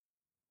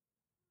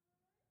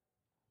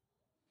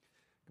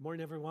Good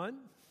morning, everyone.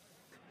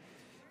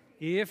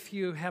 If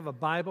you have a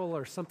Bible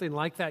or something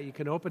like that, you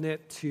can open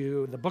it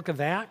to the book of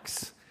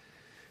Acts.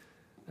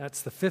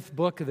 That's the fifth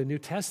book of the New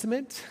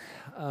Testament.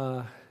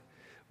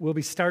 We'll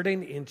be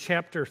starting in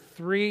chapter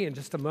 3 in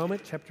just a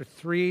moment, chapter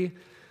 3,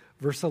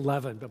 verse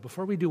 11. But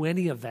before we do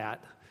any of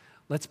that,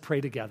 let's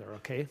pray together,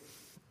 okay?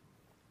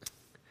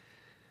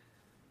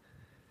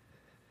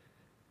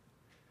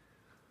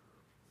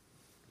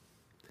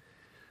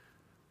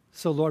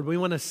 So, Lord, we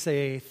want to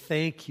say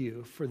thank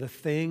you for the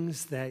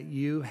things that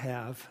you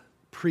have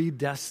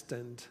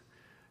predestined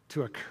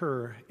to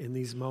occur in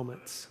these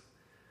moments.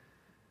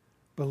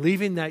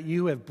 Believing that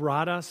you have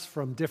brought us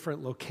from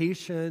different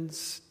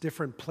locations,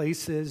 different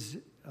places,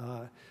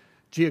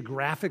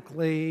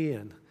 geographically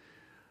and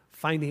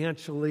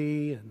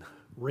financially and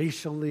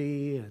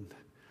racially and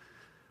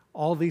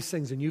all these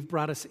things, and you've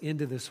brought us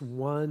into this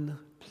one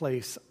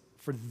place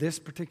for this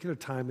particular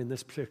time in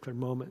this particular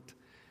moment,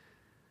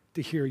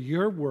 to hear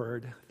your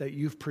word that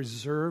you've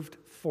preserved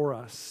for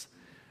us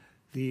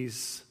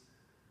these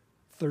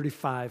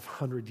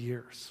 3,500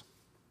 years.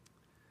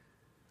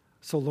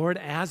 So, Lord,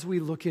 as we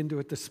look into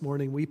it this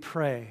morning, we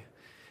pray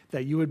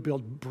that you would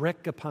build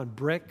brick upon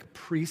brick,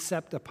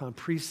 precept upon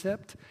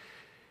precept,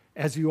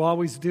 as you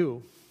always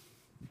do.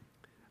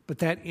 But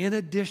that in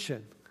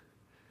addition,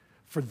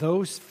 for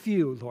those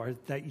few, Lord,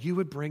 that you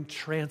would bring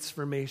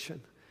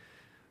transformation.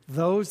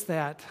 Those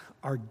that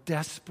are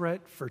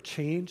desperate for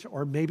change,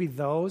 or maybe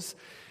those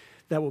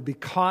that will be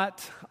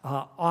caught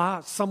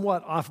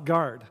somewhat off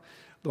guard.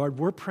 Lord,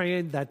 we're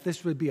praying that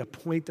this would be a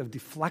point of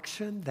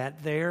deflection,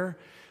 that their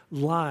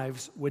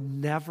lives would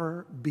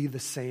never be the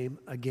same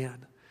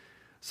again.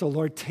 So,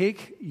 Lord,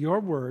 take your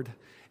word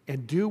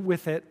and do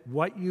with it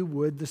what you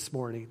would this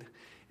morning.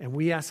 And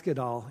we ask it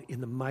all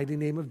in the mighty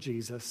name of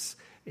Jesus.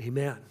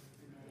 Amen.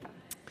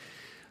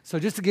 So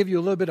just to give you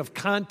a little bit of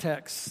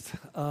context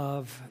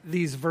of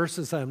these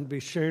verses I'm going to be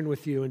sharing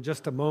with you in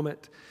just a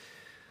moment.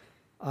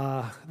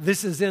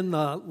 This is in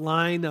the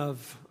line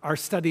of our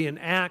study in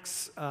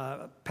Acts.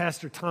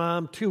 Pastor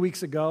Tom, 2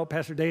 weeks ago,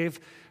 Pastor Dave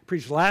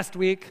preached last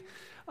week,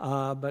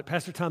 but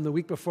Pastor Tom the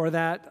week before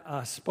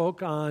that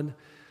spoke on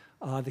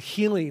the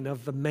healing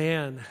of the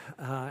man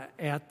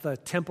at the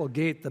temple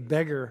gate, the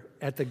beggar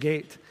at the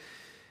gate.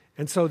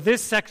 And so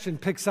this section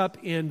picks up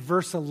in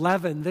verse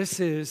 11. This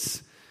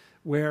is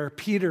where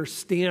Peter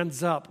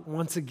stands up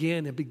once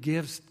again and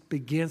begins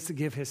to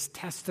give his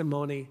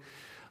testimony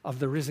of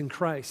the risen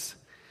Christ.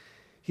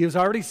 He's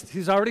already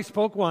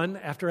spoke one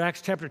after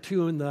Acts chapter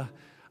 2 in the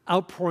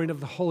outpouring of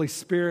the Holy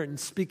Spirit and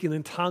speaking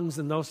in tongues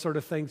and those sort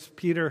of things.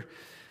 Peter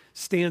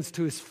stands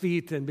to his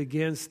feet and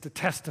begins to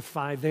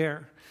testify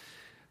there.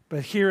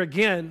 But here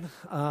again,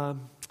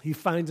 he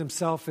finds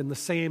himself in the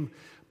same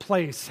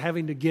place,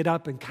 having to get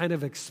up and kind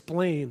of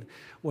explain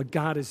what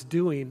God is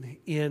doing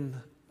in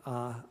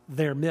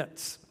their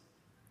midst.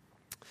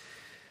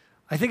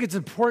 I think it's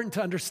important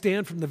to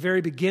understand from the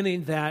very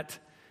beginning that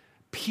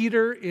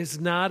Peter is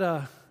not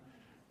an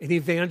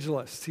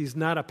evangelist. He's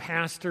not a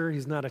pastor.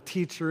 He's not a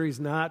teacher. He's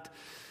not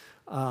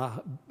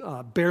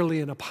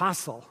barely an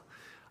apostle.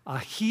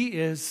 He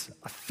is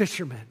a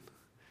fisherman.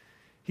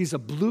 He's a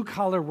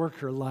blue-collar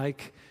worker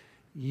like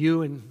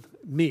you and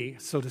me,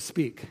 so to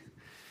speak.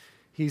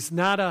 He's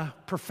not a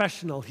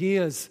professional. He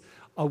is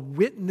a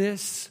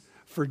witness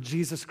for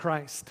Jesus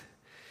Christ.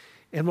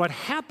 And what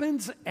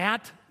happens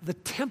at the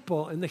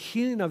temple and the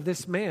healing of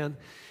this man,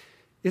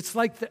 it's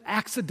like the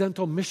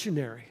accidental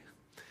missionary.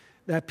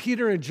 That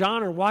Peter and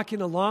John are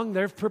walking along,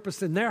 their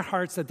purpose in their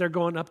hearts that they're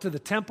going up to the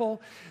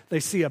temple. They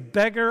see a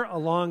beggar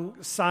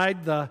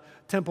alongside the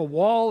temple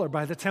wall or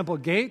by the temple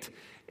gate.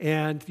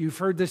 And you've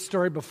heard this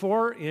story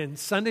before in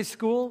Sunday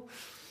school.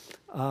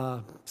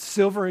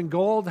 Silver and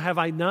gold have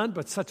I none,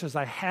 but such as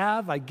I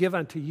have, I give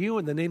unto you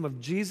in the name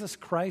of Jesus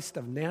Christ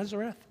of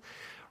Nazareth.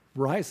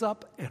 Rise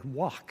up and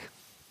walk.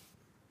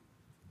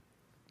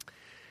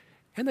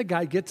 And the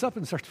guy gets up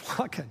and starts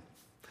walking,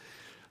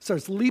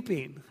 starts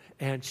leaping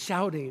and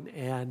shouting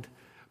and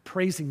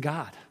praising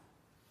God.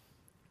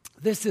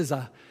 This is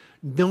a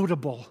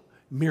notable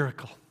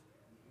miracle.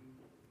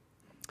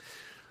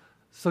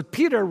 So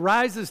Peter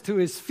rises to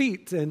his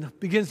feet and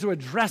begins to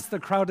address the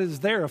crowd that is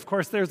there. Of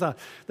course, there's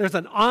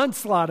an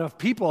onslaught of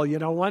people,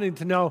 wanting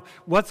to know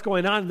what's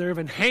going on. They're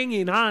even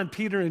hanging on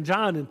Peter and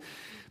John. And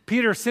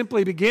Peter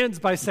simply begins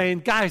by saying,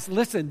 guys,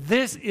 listen,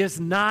 this is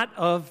not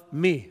of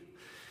me.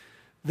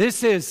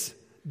 This is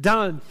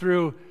done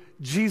through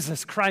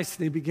Jesus Christ.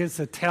 And he begins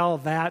to tell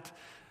that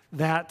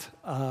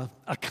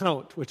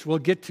account, which we'll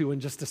get to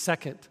in just a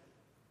second.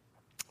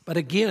 But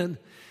again,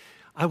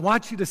 I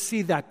want you to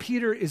see that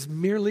Peter is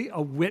merely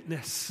a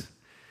witness.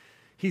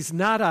 He's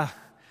not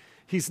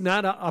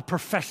a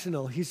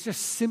professional. He's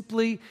just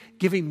simply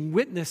giving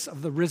witness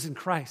of the risen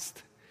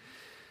Christ.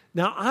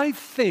 Now, I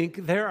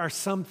think there are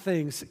some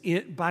things,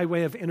 by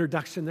way of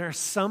introduction, there are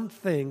some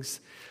things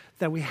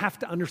that we have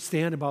to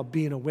understand about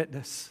being a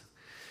witness.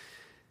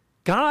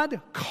 God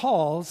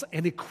calls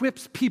and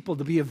equips people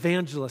to be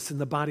evangelists in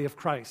the body of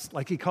Christ,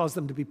 like he calls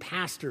them to be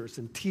pastors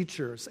and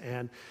teachers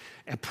and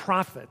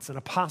prophets and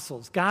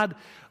apostles. God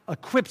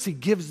equips, he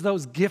gives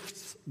those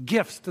gifts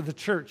to the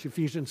church,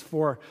 Ephesians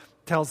 4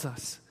 tells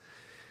us.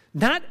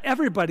 Not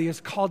everybody is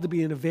called to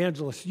be an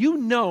evangelist. You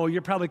know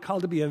you're probably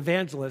called to be an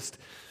evangelist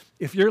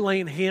if you're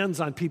laying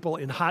hands on people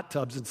in hot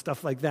tubs and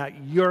stuff like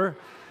that. You're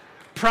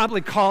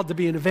probably called to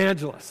be an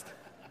evangelist.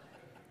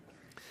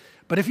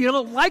 But if you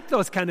don't like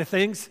those kind of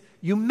things,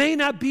 you may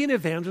not be an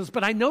evangelist,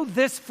 but I know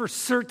this for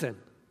certain,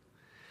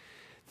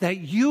 that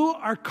you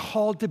are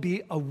called to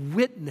be a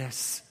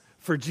witness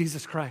for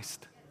Jesus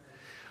Christ.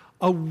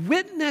 A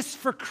witness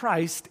for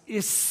Christ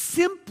is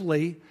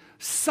simply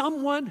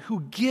someone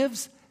who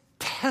gives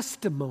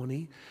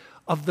testimony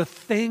of the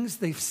things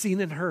they've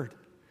seen and heard.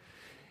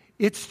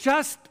 It's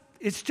just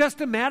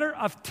a matter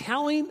of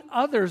telling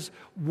others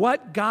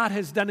what God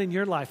has done in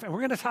your life. And we're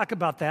going to talk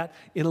about that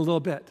in a little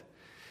bit.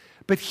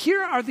 But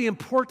here are the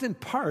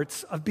important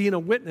parts of being a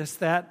witness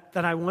that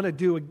I want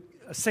to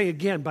say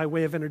again by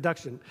way of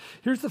introduction.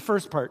 Here's the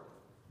first part.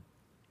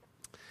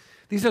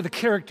 These are the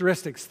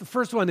characteristics. The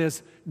first one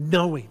is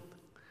knowing.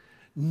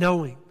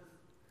 Knowing.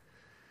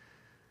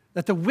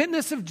 That the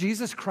witness of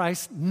Jesus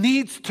Christ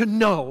needs to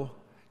know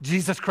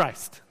Jesus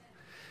Christ.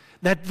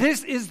 That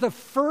this is the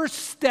first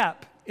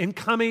step in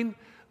coming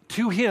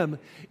to him,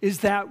 is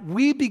that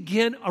we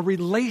begin a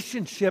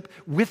relationship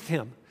with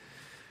him.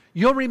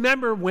 You'll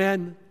remember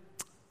when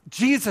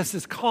Jesus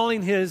is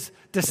calling his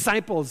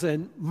disciples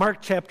in Mark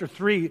chapter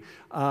 3,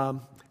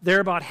 they're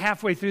about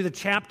halfway through the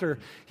chapter.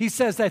 He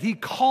says that he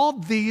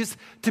called these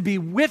to be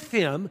with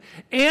him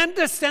and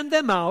to send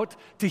them out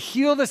to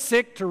heal the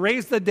sick, to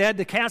raise the dead,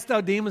 to cast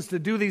out demons, to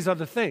do these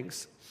other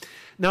things.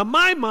 Now,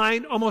 my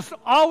mind almost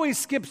always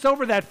skips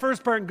over that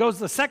first part and goes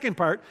to the second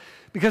part,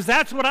 because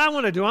that's what I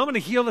want to do. I want to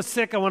heal the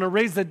sick. I want to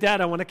raise the dead.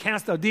 I want to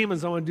cast out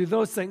demons. I want to do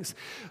those things.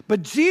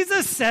 But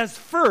Jesus says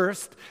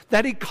first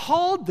that he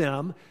called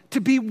them to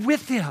be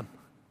with him.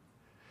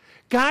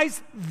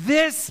 Guys,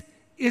 this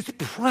is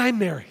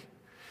primary.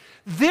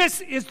 This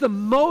is the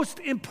most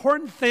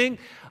important thing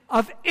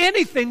of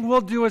anything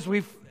we'll do as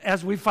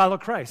we follow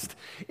Christ.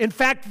 In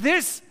fact,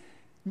 let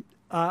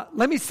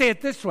me say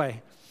it this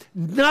way.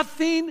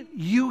 Nothing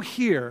you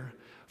hear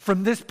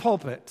from this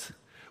pulpit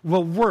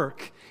will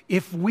work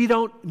if we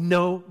don't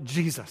know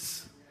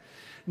Jesus.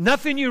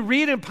 Nothing you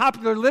read in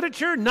popular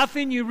literature,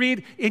 nothing you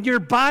read in your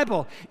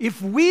Bible.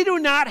 If we do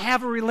not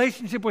have a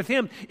relationship with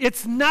him,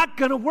 it's not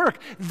going to work.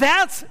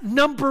 That's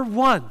number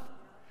one,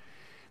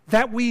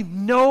 that we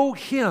know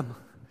him.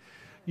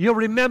 You'll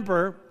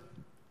remember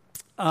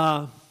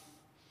John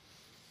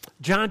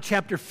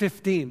chapter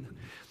 15,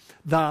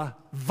 the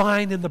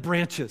vine and the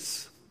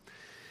branches.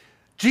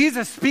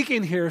 Jesus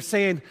speaking here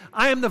saying,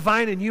 I am the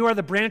vine and you are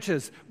the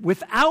branches.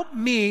 Without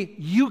me,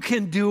 you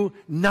can do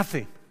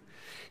nothing.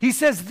 He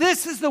says,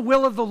 this is the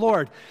will of the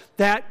Lord,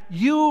 that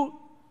you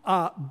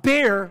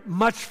bear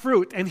much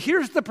fruit. And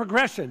here's the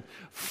progression.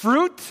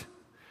 Fruit,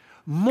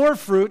 more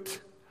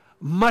fruit,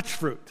 much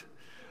fruit.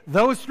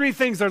 Those three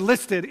things are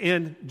listed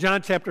in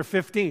John chapter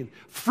 15.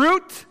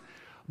 Fruit,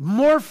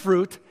 more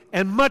fruit,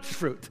 and much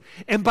fruit.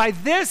 And by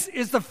this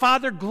is the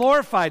Father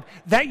glorified,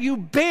 that you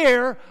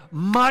bear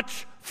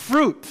much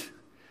fruit.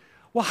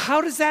 Well,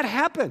 how does that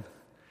happen?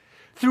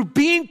 Through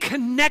being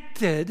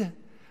connected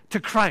to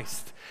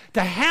Christ,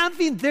 to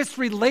having this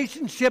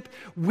relationship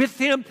with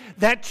him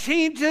that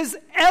changes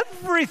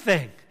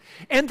everything,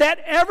 and that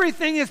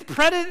everything is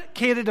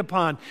predicated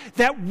upon,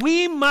 that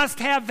we must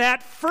have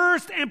that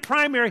first and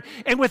primary,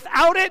 and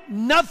without it,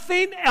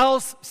 nothing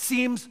else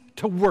seems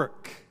to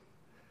work.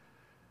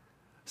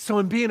 So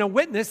in being a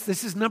witness,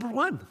 this is number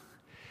one,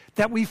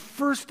 that we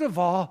first of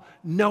all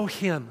know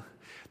him,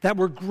 that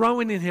we're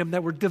growing in him,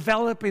 that we're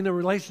developing a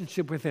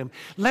relationship with him.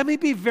 Let me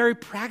be very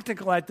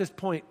practical at this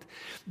point.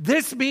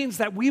 This means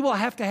that we will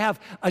have to have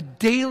a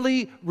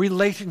daily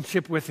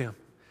relationship with him.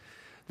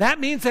 That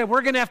means that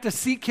we're going to have to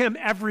seek him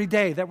every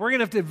day, that we're going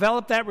to have to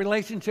develop that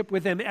relationship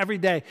with him every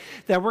day,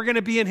 that we're going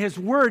to be in his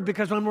word,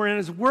 because when we're in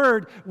his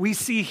word, we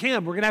see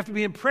him. We're going to have to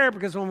be in prayer,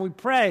 because when we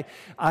pray,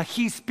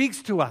 he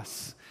speaks to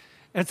us.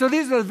 And so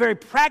these are the very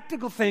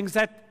practical things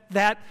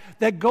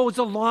that goes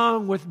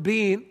along with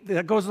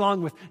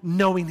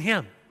knowing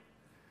him.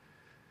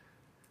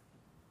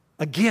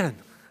 Again,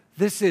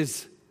 this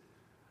is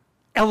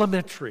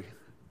elementary,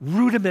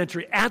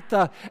 rudimentary. At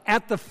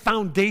the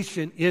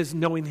foundation is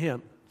knowing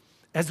him.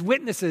 As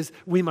witnesses,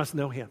 we must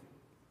know him.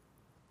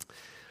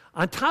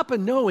 On top of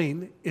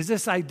knowing is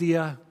this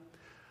idea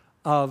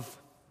of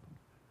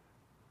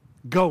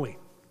going.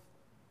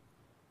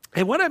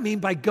 And what I mean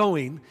by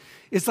going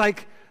is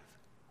like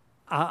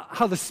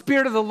how the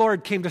Spirit of the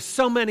Lord came to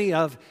so many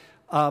of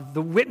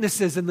the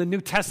witnesses in the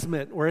New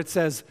Testament, where it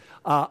says,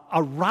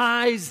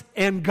 arise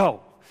and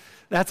go.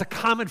 That's a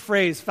common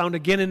phrase found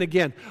again and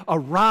again.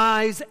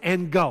 Arise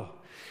and go.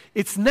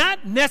 It's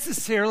not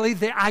necessarily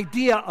the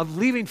idea of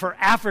leaving for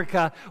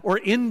Africa or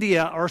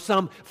India or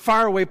some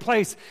faraway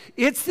place.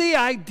 It's the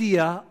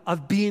idea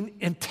of being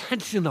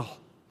intentional.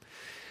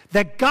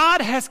 that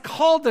God has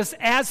called us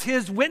as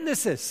his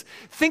witnesses.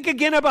 Think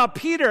again about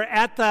Peter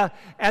at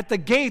the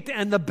gate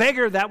and the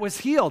beggar that was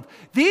healed.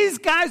 These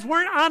guys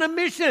weren't on a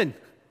mission.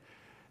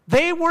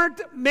 They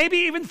weren't maybe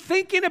even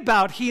thinking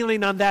about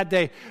healing on that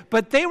day,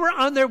 but they were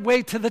on their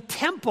way to the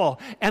temple.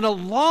 And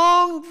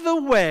along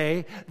the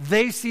way,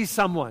 they see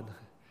someone,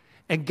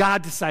 and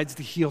God decides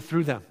to heal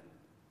through them.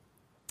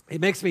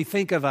 It makes me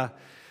think of an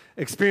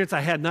experience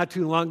I had not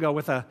too long ago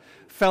with a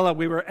fella.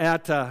 We were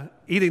at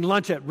eating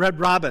lunch at Red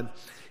Robin,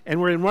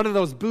 and we're in one of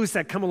those booths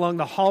that come along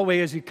the hallway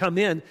as you come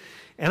in,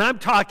 and I'm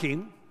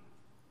talking,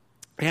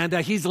 and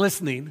he's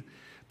listening.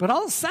 But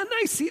all of a sudden,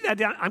 I see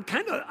that I'm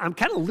kind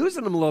of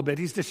losing him a little bit.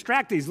 He's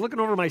distracted. He's looking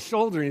over my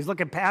shoulder, and he's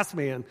looking past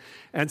me.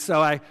 And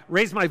so I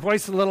raise my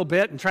voice a little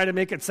bit and try to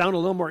make it sound a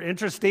little more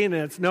interesting, and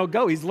it's no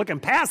go. He's looking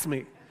past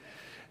me.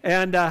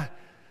 And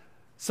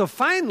so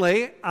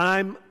finally,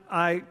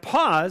 I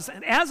pause,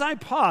 and as I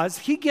pause,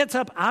 he gets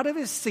up out of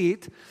his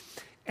seat,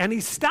 and he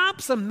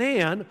stops a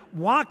man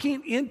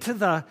walking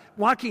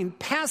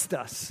past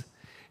us.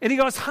 And he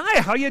goes, "Hi,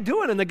 how you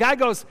doing?" And the guy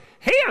goes,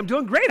 "Hey, I'm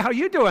doing great. How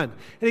you doing?"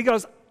 And he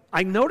goes,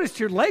 "I noticed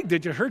your leg.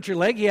 Did you hurt your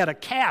leg?" He had a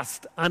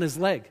cast on his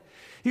leg.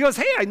 He goes,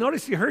 "Hey, I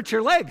noticed you hurt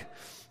your leg."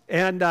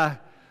 And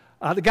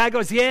the guy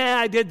goes, "Yeah,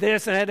 I did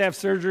this, and I had to have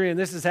surgery, and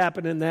this has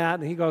happened and that."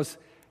 And he goes,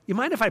 "You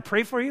mind if I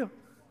pray for you?"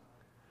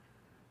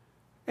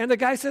 And the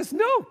guy says,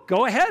 "No,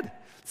 go ahead."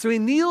 So he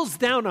kneels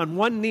down on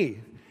one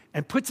knee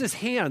and puts his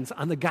hands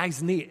on the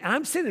guy's knee. And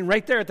I'm sitting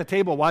right there at the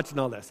table watching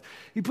all this.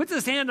 He puts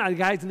his hand on the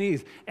guy's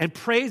knees and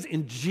prays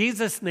in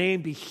Jesus'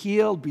 name, be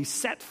healed, be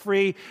set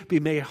free, be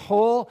made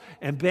whole.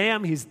 And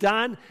bam, he's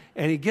done.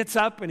 And he gets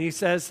up and he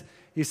says,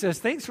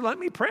 "Thanks for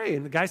letting me pray."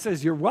 And the guy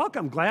says, "You're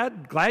welcome.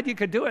 Glad you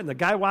could do it." And the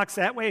guy walks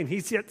that way and he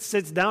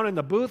sits down in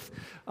the booth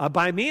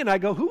by me. And I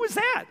go, "Who was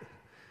that?"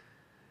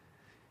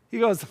 He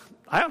goes,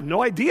 "I have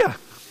no idea."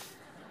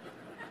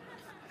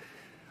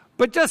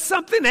 But just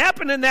something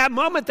happened in that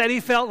moment that he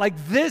felt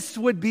like this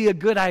would be a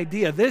good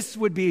idea. This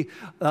would be,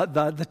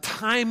 the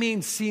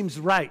timing seems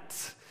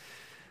right.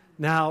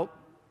 Now,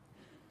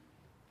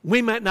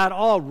 we might not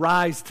all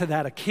rise to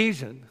that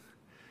occasion,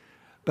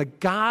 but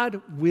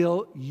God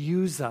will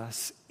use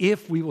us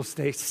if we will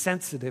stay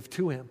sensitive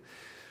to him.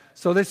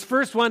 So this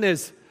first one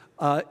is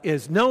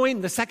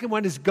knowing. The second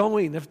one is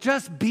going, of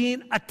just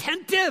being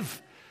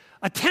attentive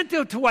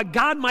to what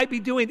God might be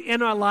doing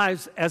in our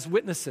lives as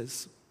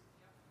witnesses.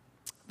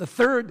 The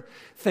third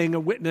thing a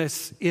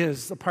witness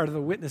is, a part of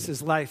the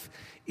witness's life,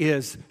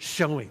 is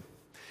showing.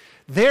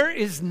 There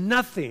is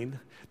nothing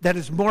that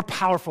is more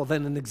powerful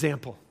than an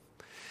example.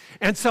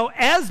 And so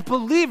as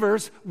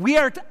believers, we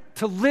are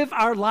to live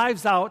our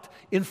lives out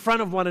in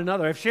front of one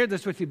another. I've shared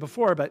this with you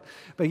before, but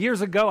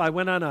years ago I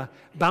went on a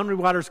Boundary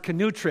Waters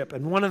canoe trip,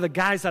 and one of the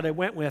guys that I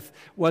went with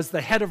was the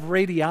head of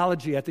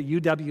radiology at the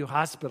UW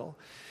hospital.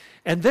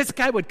 And this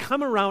guy would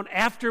come around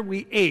after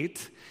we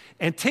ate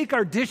and take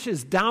our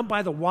dishes down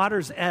by the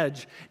water's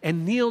edge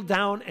and kneel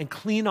down and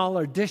clean all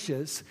our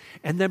dishes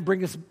and then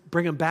bring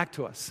them back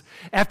to us.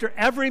 After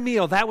every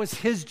meal, that was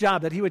his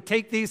job, that he would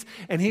take these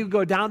and he would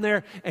go down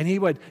there and he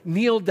would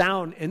kneel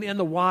down, and in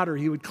the water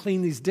he would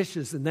clean these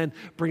dishes and then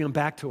bring them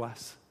back to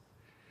us.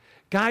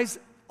 Guys,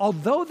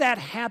 although that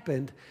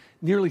happened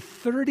nearly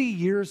 30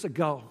 years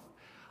ago,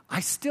 I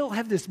still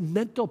have this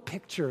mental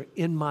picture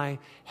in my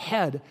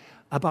head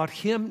about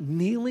him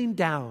kneeling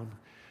down,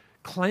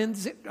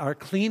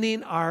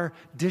 cleaning our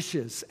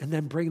dishes, and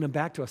then bringing them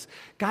back to us.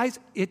 Guys,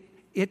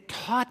 it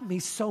taught me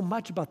so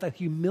much about the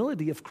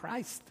humility of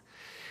Christ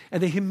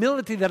and the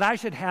humility that I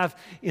should have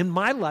in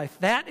my life.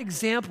 That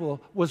example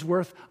was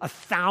worth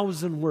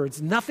 1,000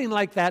 words. Nothing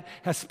like that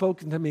has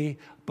spoken to me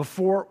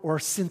before or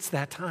since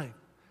that time.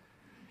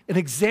 An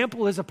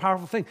example is a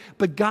powerful thing,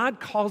 but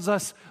God calls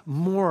us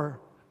more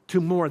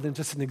than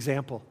just an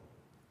example.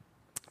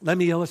 Let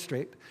me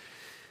illustrate.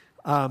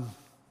 I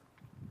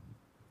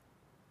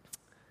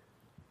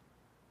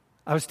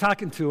was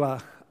talking to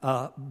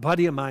a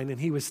buddy of mine, and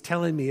he was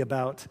telling me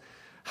about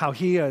how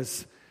he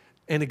is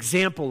an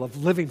example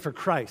of living for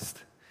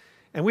Christ.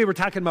 And we were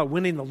talking about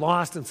winning the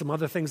lost and some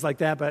other things like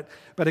that,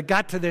 but it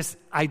got to this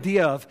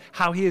idea of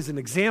how he is an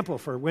example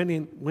for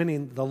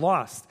winning the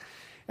lost.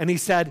 And he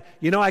said,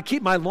 I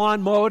keep my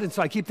lawn mowed, and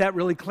so I keep that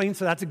really clean,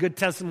 so that's a good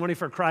testimony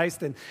for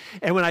Christ. And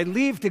when I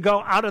leave to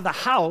go out of the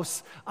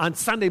house on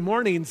Sunday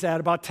mornings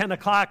at about 10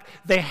 o'clock,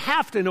 they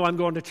have to know I'm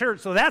going to church,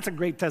 so that's a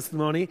great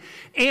testimony.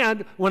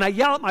 And when I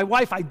yell at my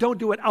wife, I don't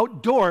do it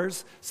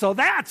outdoors, so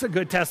that's a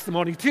good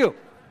testimony too.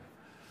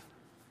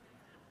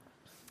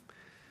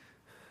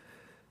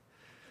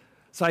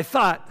 So I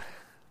thought,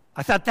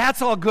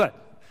 that's all good.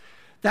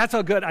 That's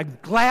all good. I'm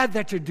glad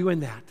that you're doing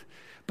that.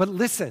 But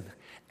listen,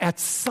 at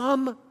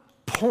some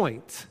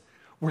point,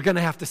 we're going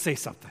to have to say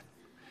something.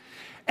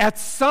 At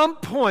some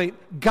point,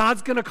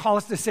 God's going to call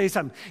us to say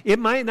something. It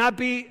might not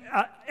be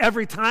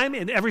every time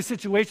in every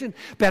situation,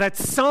 but at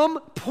some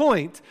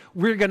point,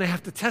 we're going to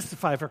have to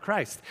testify for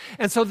Christ.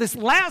 And so this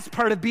last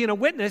part of being a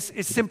witness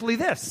is simply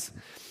this,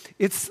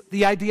 It's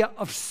the idea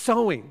of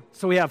sowing.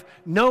 So we have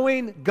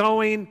knowing,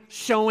 going,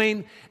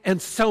 showing, and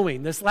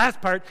sowing. This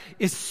last part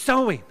is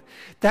sowing.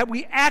 That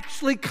we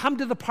actually come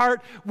to the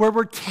part where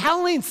we're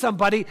telling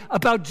somebody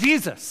about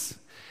Jesus.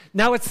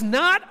 Now, it's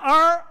not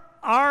our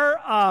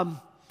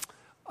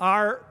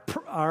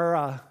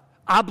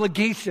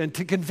obligation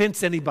to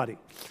convince anybody.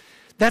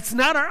 That's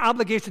not our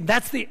obligation.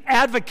 That's the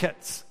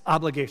advocate's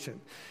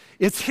obligation.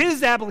 It's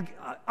his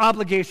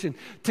obligation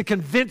to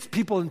convince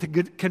people and to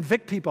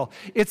convict people.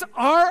 It's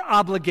our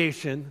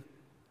obligation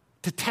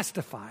to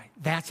testify.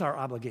 That's our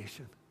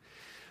obligation.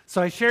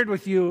 So I shared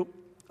with you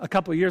a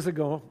couple years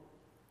ago,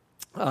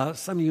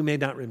 some of you may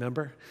not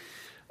remember,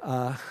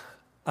 a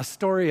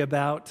story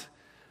about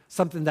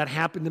something that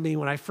happened to me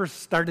when I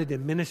first started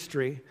in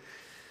ministry.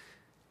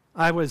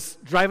 I was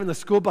driving the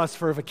school bus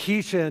for a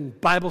vacation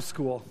Bible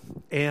school,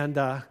 and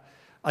a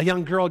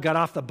young girl got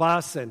off the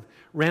bus and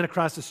ran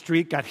across the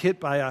street, got hit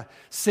by a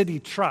city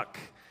truck,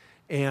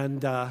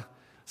 and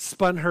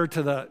spun her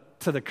to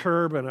the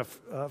curb. And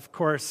of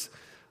course,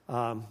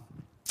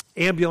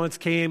 ambulance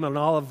came and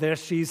all of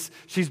this.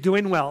 She's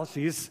doing well.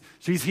 She's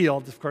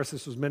healed. Of course,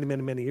 this was many,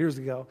 many, many years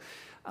ago.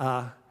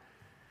 But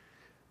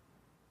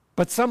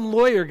some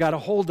lawyer got a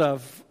hold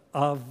of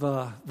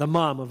the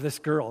mom of this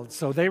girl.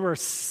 So they were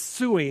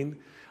suing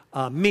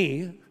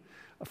me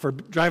for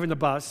driving the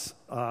bus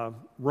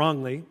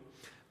wrongly.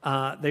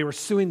 They were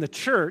suing the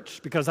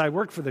church because I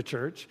worked for the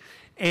church.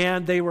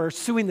 And they were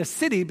suing the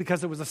city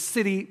because it was a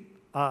city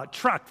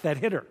truck that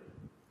hit her.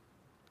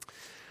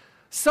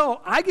 So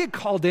I get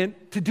called in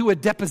to do a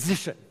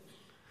deposition.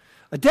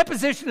 A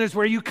deposition is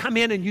where you come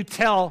in and you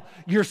tell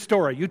your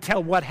story. You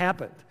tell what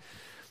happened.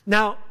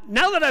 Now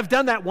that I've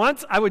done that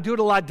once, I would do it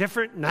a lot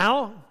different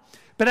now.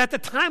 But at the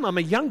time, I'm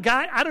a young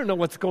guy. I don't know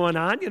what's going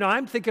on.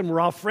 I'm thinking we're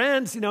all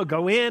friends,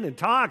 go in and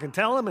talk and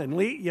tell them and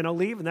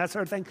leave and that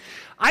sort of thing.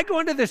 I go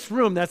into this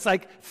room that's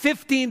like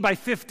 15 by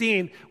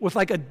 15 with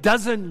like a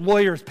dozen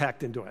lawyers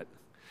packed into it.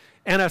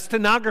 And a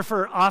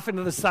stenographer off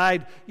into the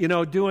side,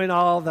 doing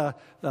all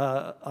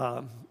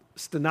the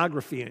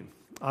stenographying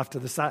off to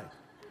the side.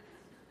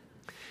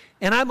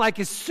 And I'm like,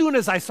 as soon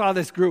as I saw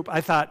this group,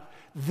 I thought,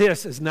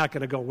 this is not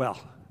going to go well.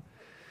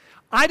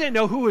 I didn't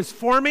know who was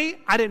for me.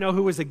 I didn't know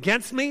who was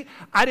against me.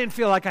 I didn't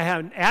feel like I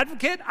had an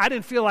advocate. I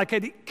didn't feel like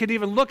I could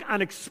even look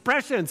on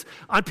expressions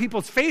on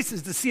people's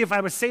faces to see if I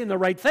was saying the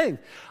right thing.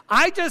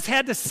 I just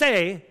had to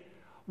say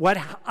what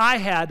I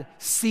had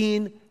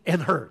seen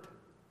and heard.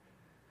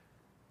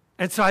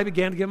 And so I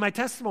began to give my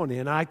testimony,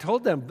 and I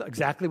told them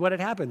exactly what had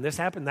happened. This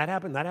happened, that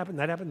happened, that happened,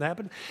 that happened, that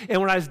happened.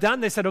 And when I was done,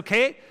 they said,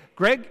 okay,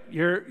 Greg,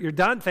 you're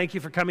done. Thank you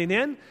for coming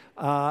in.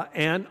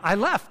 And I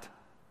left.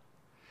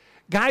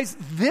 Guys,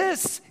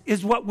 this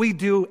is what we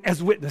do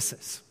as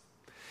witnesses,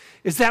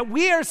 is that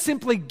we are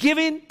simply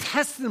giving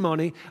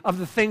testimony of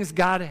the things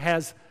God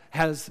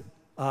has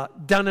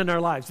done in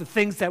our lives, the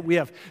things that we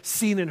have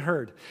seen and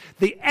heard.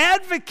 The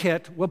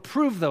advocate will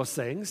prove those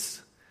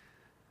things,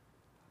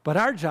 but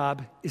our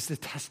job is to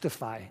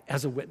testify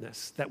as a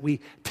witness, that we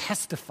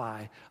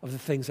testify of the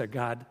things that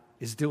God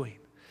is doing.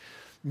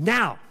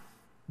 Now,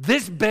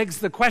 this begs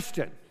the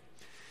question.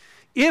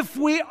 If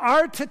we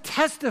are to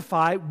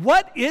testify,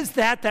 what is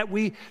that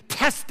we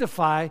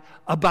testify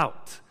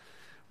about?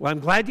 Well, I'm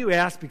glad you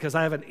asked because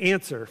I have an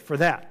answer for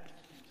that.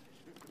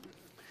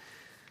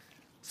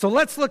 So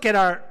let's look at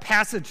our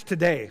passage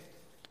today.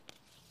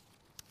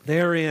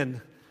 There in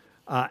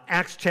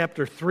Acts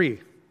chapter 3.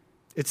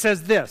 It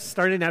says this,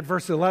 starting at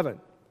verse 11.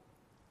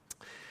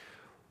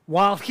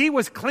 While he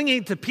was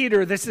clinging to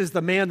Peter, this is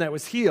the man that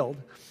was healed.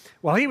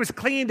 While he was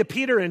clinging to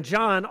Peter and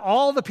John,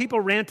 all the people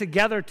ran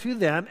together to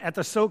them at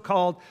the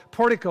so-called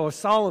portico of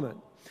Solomon,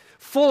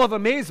 full of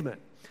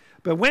amazement.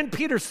 But when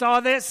Peter saw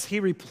this,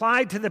 he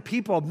replied to the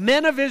people,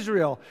 "Men of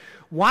Israel,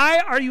 why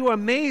are you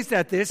amazed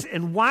at this,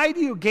 and why do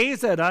you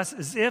gaze at us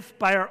as if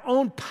by our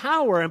own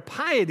power and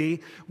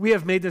piety we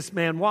have made this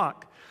man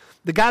walk?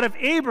 The God of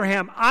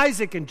Abraham,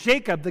 Isaac, and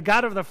Jacob, the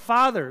God of the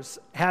fathers,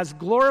 has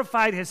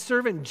glorified his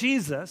servant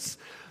Jesus,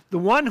 the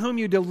one whom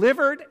you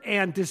delivered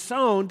and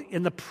disowned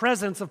in the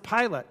presence of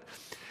Pilate.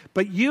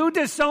 But you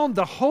disowned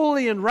the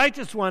holy and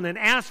righteous one and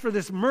asked for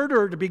this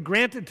murderer to be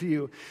granted to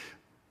you.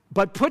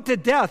 But put to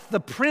death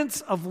the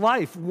Prince of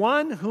Life,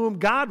 one whom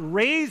God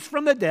raised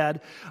from the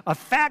dead, a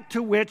fact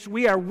to which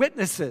we are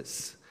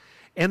witnesses.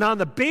 And on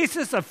the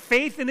basis of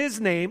faith in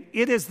his name,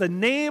 it is the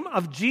name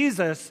of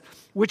Jesus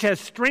which has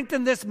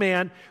strengthened this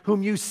man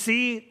whom you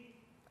see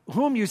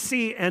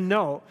and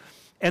know.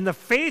 And the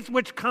faith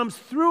which comes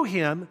through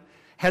him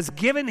has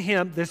given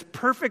him this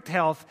perfect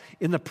health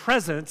in the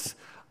presence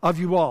of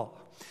you all."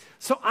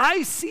 So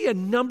I see a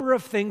number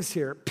of things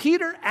here.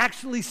 Peter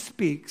actually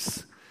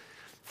speaks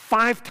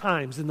 5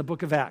 times in the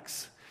book of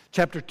Acts.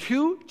 Chapter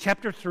 2,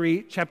 chapter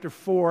 3, chapter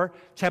 4,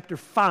 chapter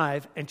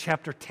 5, and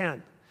chapter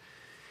 10.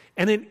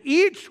 And in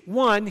each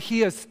one,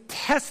 he is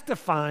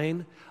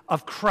testifying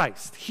of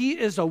Christ. He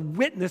is a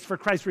witness for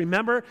Christ.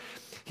 Remember,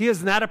 he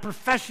is not a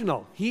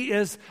professional. He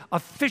is a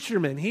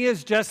fisherman. He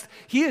is just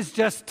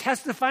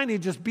testifying. He's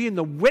just being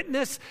the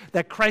witness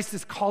that Christ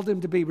has called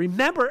him to be.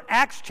 Remember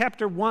Acts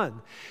chapter 1.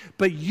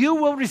 But you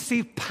will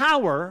receive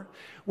power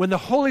when the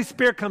Holy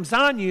Spirit comes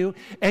on you,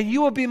 and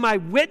you will be my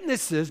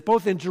witnesses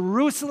both in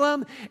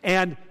Jerusalem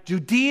and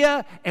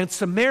Judea and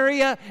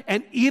Samaria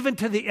and even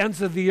to the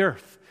ends of the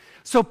earth.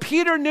 So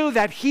Peter knew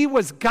that he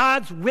was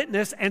God's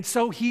witness, and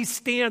so he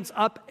stands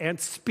up and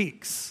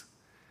speaks.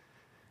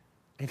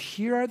 And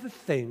here are the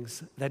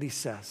things that he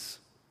says.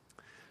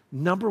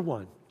 Number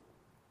one,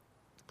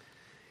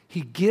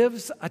 he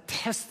gives a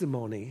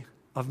testimony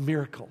of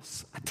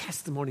miracles, a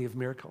testimony of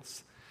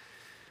miracles.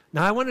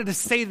 Now, I wanted to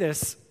say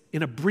this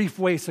in a brief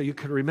way so you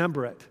could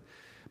remember it.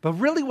 But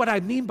really what I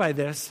mean by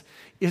this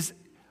is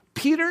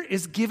Peter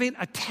is giving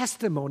a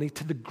testimony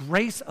to the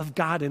grace of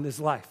God in his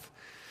life,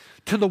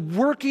 to the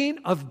working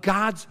of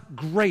God's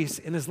grace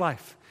in his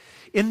life.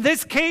 In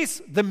this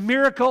case, the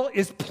miracle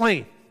is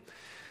plain.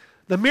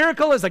 The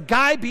miracle is a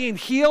guy being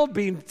healed,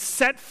 being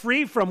set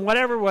free from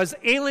whatever was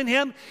ailing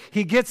him.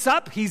 He gets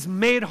up, he's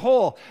made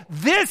whole.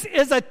 This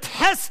is a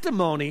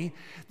testimony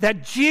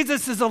that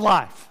Jesus is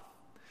alive.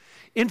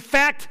 In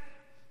fact,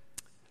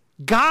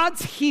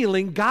 God's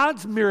healing,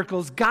 God's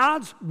miracles,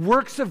 God's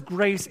works of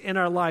grace in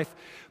our life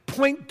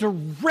point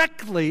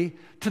directly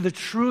to the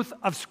truth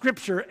of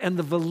Scripture and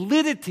the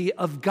validity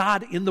of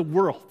God in the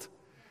world.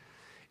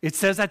 It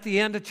says at the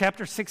end of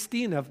chapter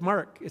 16 of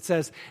Mark, it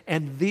says,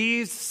 and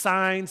these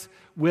signs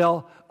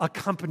will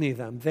accompany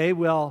them. They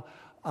will,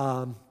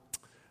 I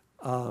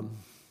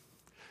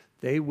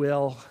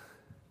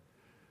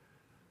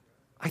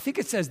think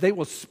it says they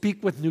will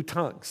speak with new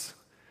tongues.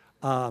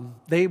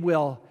 They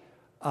will,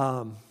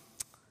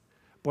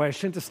 boy, I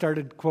shouldn't have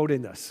started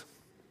quoting this.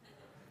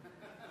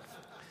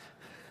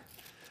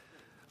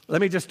 Let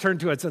me just turn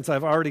to it since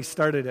I've already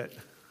started it.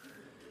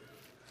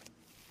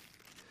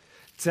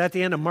 It's at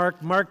the end of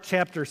Mark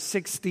chapter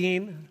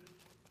 16.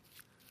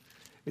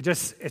 It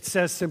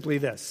says simply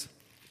this.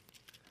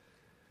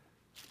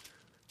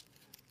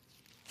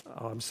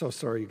 Oh, I'm so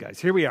sorry, you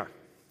guys. Here we are.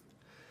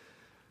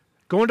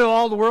 Go into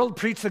all the world,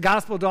 preach the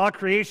gospel to all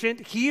creation.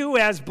 He who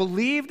has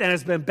believed and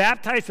has been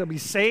baptized shall be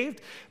saved,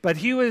 but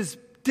he who has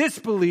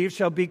disbelieved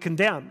shall be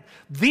condemned.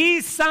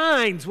 These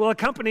signs will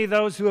accompany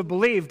those who have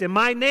believed. In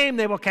my name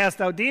they will cast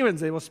out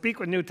demons. They will speak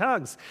with new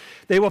tongues.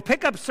 They will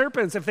pick up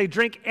serpents. If they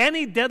drink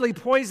any deadly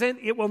poison,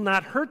 it will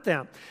not hurt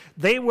them.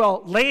 They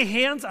will lay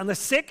hands on the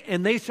sick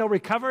and they shall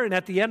recover. And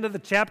at the end of the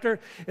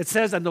chapter, it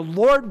says, and the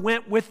Lord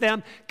went with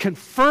them,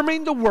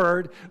 confirming the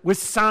word with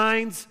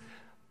signs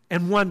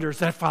and wonders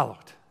that followed.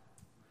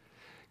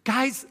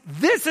 Guys,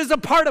 this is a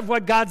part of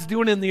what God's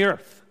doing in the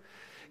earth.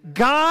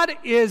 God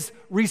is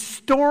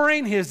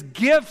restoring his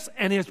gifts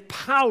and his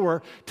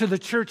power to the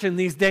church in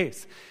these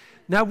days.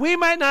 Now, we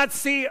might not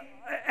see,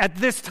 at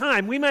this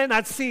time, we might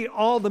not see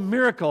all the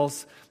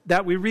miracles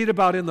that we read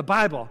about in the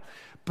Bible.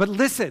 But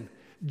listen,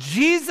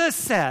 Jesus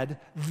said,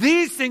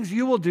 these things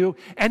you will do,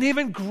 and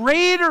even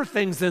greater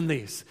things than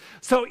these.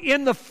 So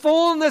in the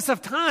fullness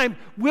of time,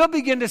 we'll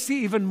begin to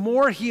see even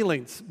more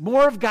healings,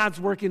 more of God's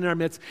work in our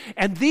midst.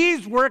 And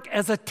these work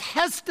as a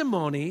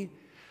testimony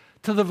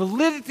to the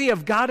validity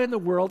of God in the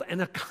world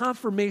and a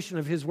confirmation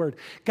of his word.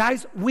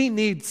 Guys, we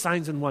need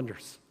signs and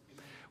wonders.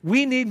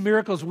 We need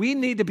miracles. We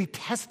need to be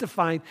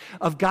testifying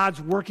of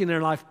God's work in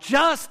our life.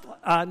 Just,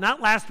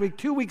 not last week,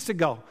 2 weeks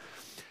ago,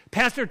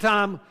 Pastor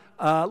Tom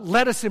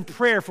led us in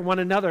prayer for one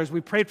another as we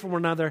prayed for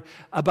one another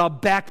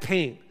about back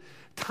pain.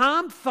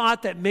 Tom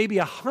thought that maybe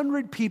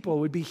 100 people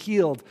would be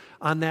healed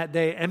on that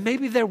day, and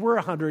maybe there were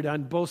 100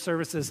 on both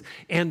services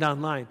and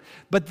online.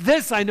 But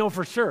this I know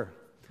for sure.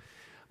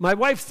 My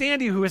wife,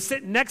 Sandy, who was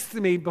sitting next to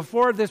me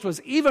before this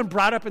was even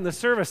brought up in the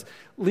service,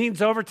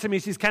 leans over to me.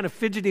 She's kind of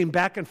fidgeting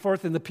back and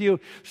forth in the pew.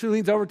 She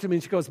leans over to me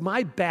and she goes,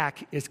 my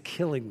back is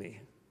killing me.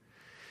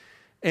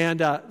 And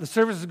the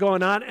service is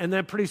going on, and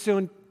then pretty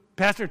soon,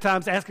 Pastor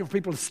Tom's asking for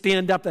people to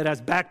stand up that has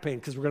back pain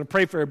because we're going to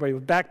pray for everybody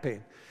with back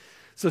pain.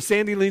 So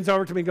Sandy leans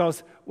over to me and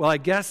goes, well, I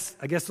guess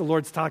the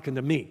Lord's talking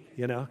to me,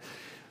 you know.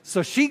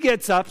 So she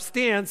gets up,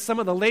 stands. Some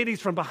of the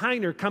ladies from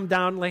behind her come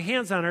down, lay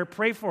hands on her,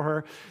 pray for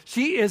her.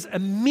 She is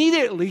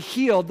immediately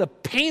healed. The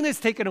pain is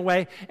taken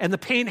away, and the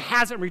pain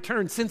hasn't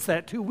returned since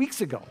that 2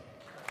 weeks ago.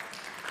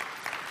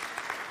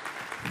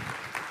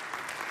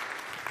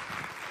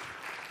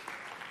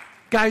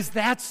 Guys,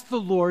 that's the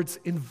Lord's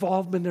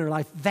involvement in our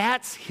life.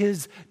 That's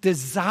his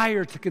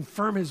desire to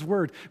confirm his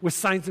word with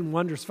signs and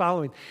wonders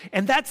following.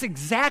 And that's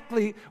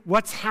exactly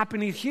what's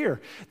happening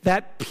here.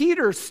 That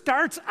Peter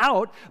starts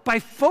out by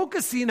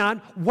focusing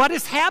on what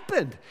has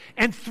happened.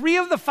 And 3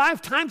 of the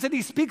 5 times that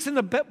he speaks in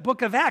the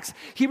book of Acts,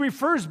 he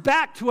refers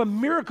back to a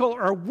miracle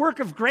or a work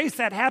of grace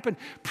that happened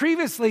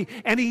previously.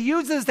 And he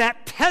uses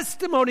that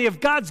testimony of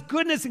God's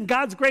goodness and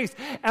God's grace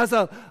as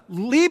a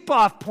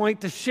leap-off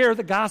point to share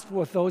the gospel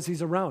with those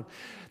he's around.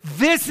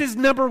 This is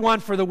number 1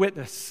 for the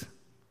witness,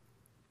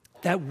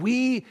 that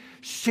we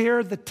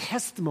share the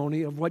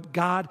testimony of what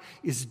God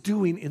is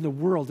doing in the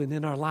world and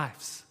in our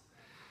lives.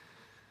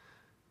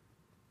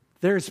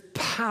 There's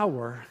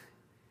power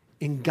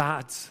in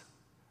God's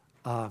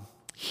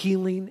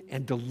healing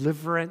and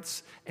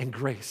deliverance and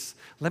grace.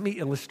 Let me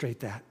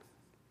illustrate that.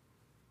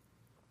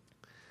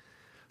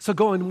 So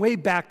going way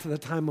back to the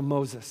time of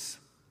Moses,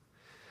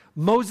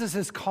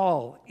 Moses'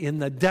 call in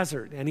the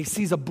desert, and he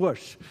sees a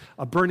bush,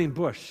 a burning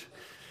bush.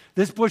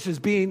 This bush is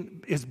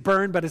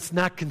burned, but it's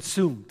not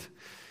consumed.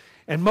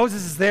 And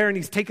Moses is there, and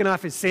he's taking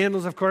off his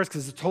sandals, of course,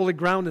 because it's holy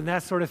ground and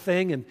that sort of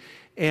thing.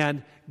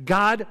 And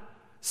God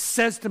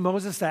says to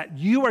Moses that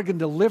you are going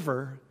to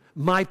deliver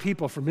my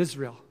people from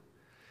Israel.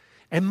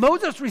 And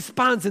Moses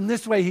responds in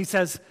this way. He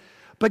says,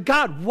 but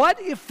God, what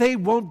if they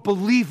won't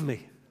believe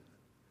me?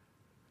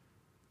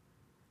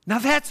 Now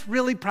that's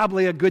really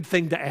probably a good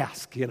thing to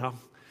ask,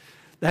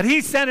 That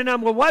he's sending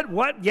them, well,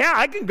 what? Yeah,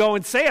 I can go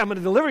and say I'm going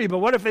to deliver you, but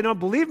what if they don't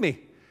believe me?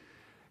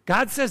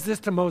 God says this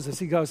to Moses.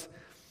 He goes,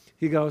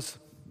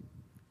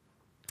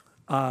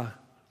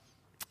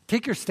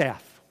 take your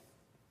staff.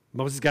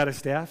 Moses got his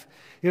staff.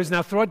 He goes,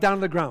 now throw it down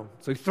to the ground.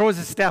 So he throws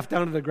his staff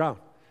down to the ground.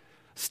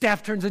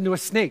 Staff turns into a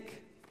snake.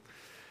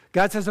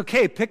 God says,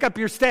 okay, pick up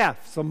your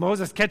staff. So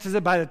Moses catches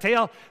it by the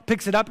tail,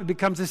 picks it up, and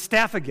becomes his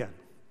staff again.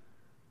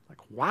 Like,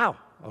 wow,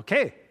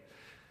 okay.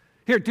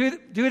 Here,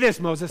 do this,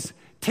 Moses.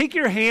 Take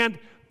your hand,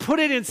 put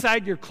it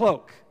inside your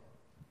cloak.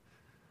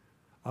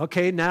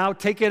 Okay, now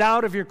take it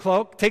out of your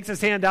cloak, takes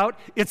his hand out.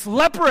 It's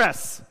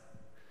leprous.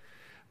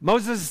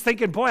 Moses is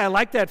thinking, boy, I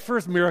like that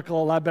first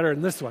miracle a lot better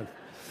than this one.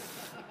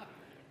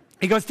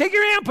 He goes, take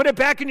your hand, put it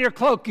back in your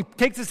cloak. He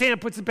takes his hand,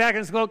 puts it back in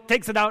his cloak,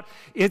 takes it out.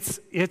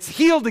 It's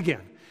healed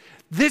again.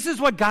 This is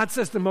what God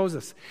says to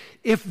Moses.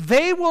 If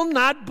they will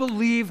not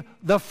believe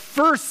the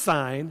first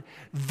sign,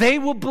 they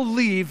will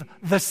believe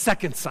the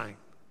second sign.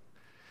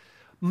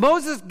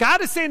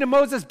 God is saying to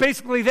Moses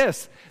basically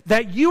this,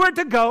 that you are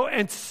to go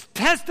and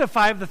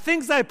testify of the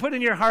things that I put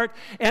in your heart,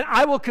 and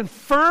I will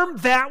confirm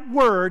that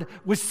word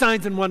with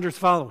signs and wonders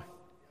following.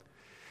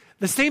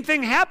 The same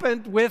thing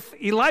happened with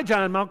Elijah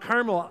on Mount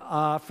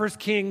Carmel, 1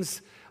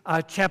 Kings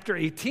chapter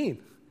 18,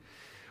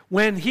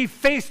 when he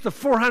faced the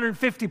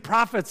 450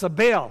 prophets of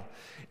Baal.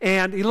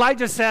 And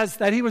Elijah says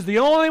that he was the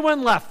only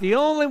one left, the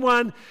only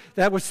one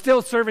that was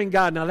still serving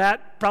God. Now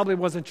that probably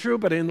wasn't true,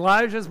 but in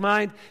Elijah's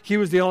mind, he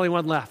was the only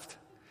one left.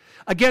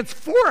 Against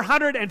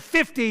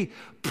 450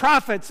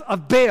 prophets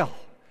of Baal.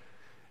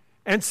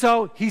 And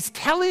so he's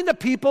telling the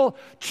people,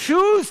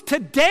 choose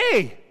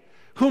today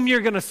whom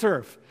you're going to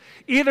serve.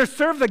 Either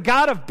serve the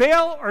God of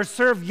Baal or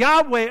serve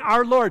Yahweh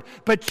our Lord,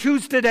 but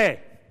choose today.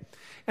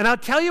 And I'll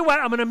tell you what,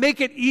 I'm going to make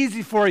it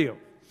easy for you.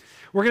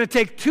 We're going to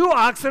take 2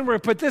 oxen. We're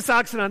going to put this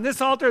oxen on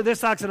this altar,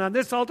 this oxen on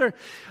this altar.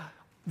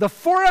 The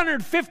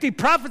 450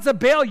 prophets of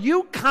Baal,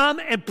 you come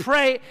and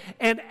pray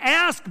and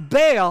ask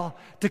Baal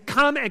to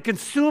come and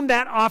consume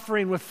that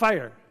offering with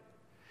fire.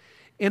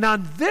 And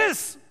on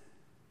this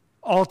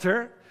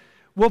altar,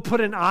 we'll put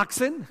an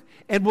oxen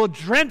and we'll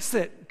drench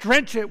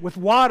it with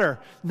water.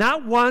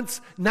 Not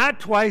once, not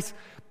twice,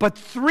 but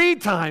 3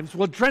 times.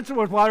 We'll drench it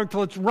with water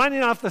until it's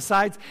running off the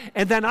sides.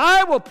 And then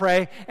I will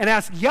pray and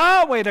ask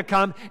Yahweh to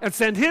come and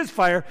send his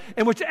fire.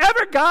 And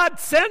whichever God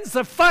sends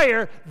the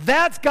fire,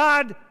 that's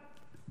God.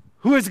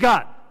 Who is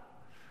God?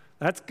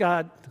 That's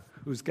God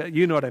who's God.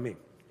 You know what I mean.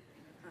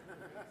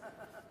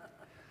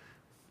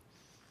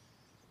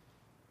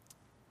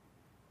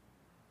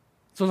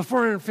 So the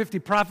 450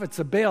 prophets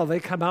of Baal, they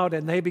come out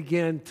and they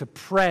begin to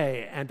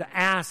pray and to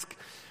ask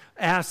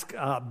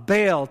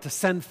Baal to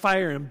send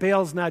fire, and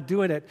Baal's not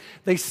doing it.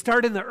 They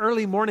start in the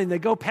early morning. They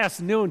go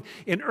past noon.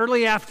 In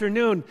early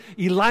afternoon,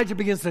 Elijah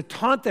begins to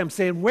taunt them,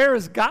 saying, "Where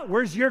is God?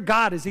 Where's your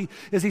God? Is he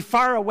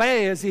far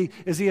away? Is he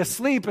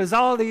asleep? Is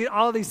all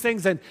these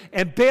things?" And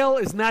Baal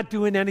is not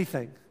doing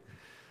anything.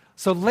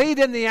 So late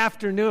in the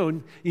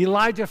afternoon,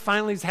 Elijah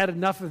finally has had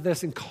enough of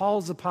this and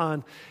calls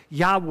upon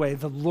Yahweh,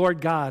 the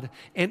Lord God.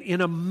 And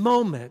in a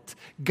moment,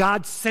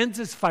 God sends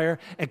his fire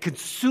and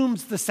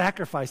consumes the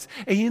sacrifice.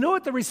 And you know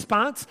what the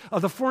response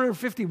of the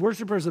 450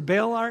 worshipers of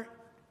Baal are?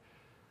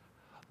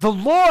 The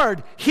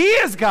Lord, he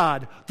is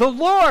God. The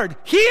Lord,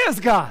 he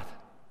is God.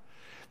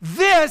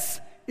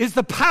 This is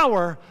the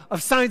power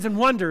of signs and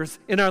wonders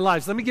in our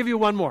lives. Let me give you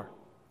one more.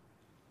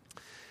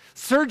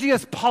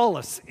 Sergius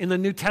Paulus in the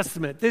New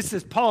Testament. This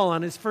is Paul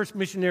on his first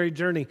missionary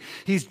journey.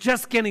 He's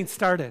just getting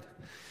started.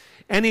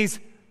 And he's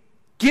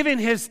giving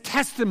his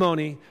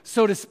testimony,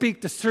 so to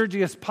speak, to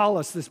Sergius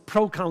Paulus, this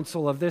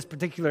proconsul of this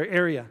particular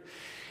area.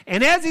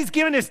 And as he's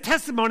giving his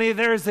testimony,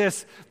 there is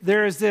this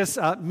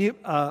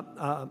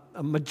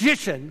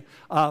magician,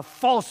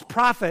 false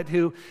prophet,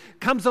 who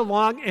comes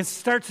along and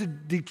starts to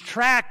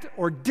detract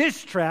or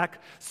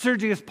distract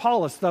Sergius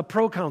Paulus, the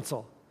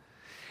proconsul.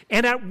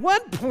 And at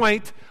one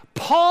point,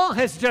 Paul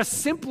has just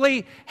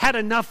simply had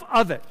enough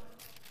of it.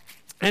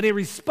 And he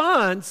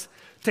responds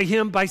to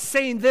him by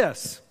saying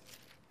this.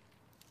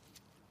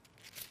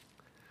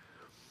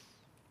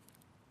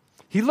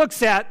 He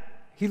looks at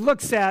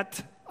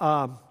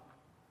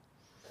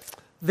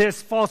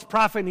this false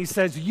prophet and he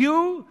says,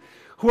 "You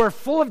who are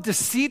full of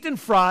deceit and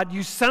fraud,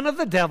 you son of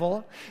the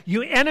devil,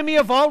 you enemy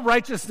of all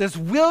righteousness,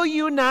 will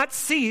you not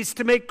cease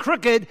to make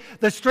crooked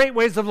the straight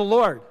ways of the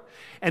Lord?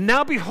 And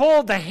now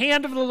behold, the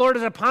hand of the Lord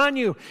is upon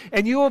you,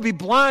 and you will be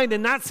blind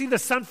and not see the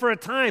sun for a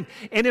time.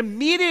 And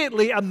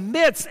immediately a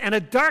mist and a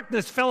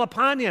darkness fell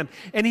upon him,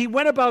 and he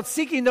went about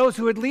seeking those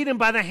who would lead him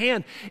by the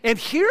hand. And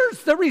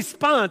here's the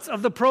response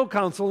of the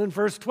proconsul in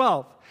verse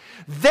 12.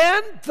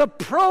 Then the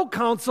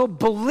proconsul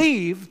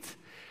believed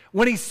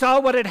when he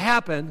saw what had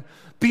happened,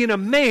 being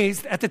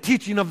amazed at the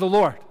teaching of the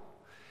Lord.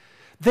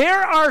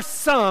 There are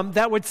some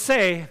that would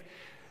say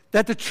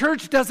that the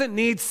church doesn't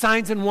need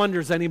signs and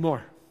wonders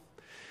anymore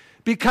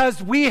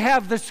because we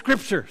have the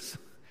scriptures.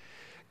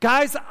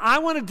 Guys, I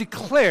want to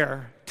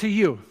declare to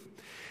you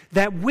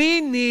that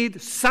we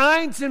need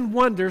signs and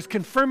wonders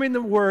confirming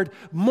the word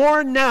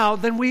more now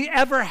than we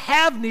ever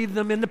have needed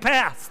them in the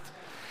past.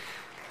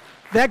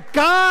 That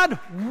God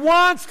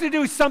wants to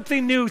do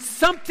something new,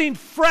 something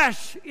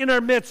fresh in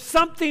our midst,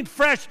 something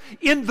fresh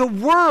in the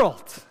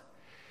world.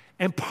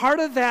 And part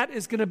of that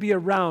is going to be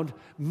around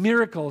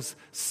miracles,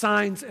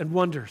 signs, and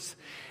wonders.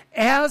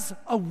 As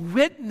a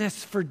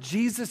witness for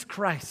Jesus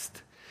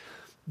Christ,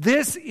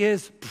 this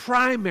is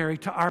primary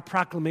to our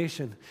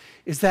proclamation,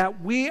 is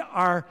that we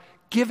are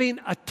giving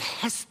a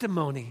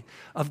testimony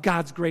of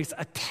God's grace,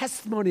 a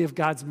testimony of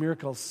God's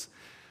miracles,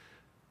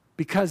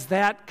 because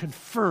that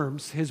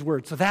confirms his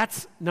word. So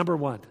that's number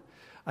one,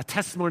 a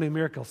testimony of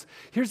miracles.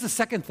 Here's the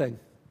second thing,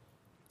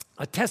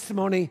 a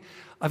testimony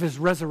of his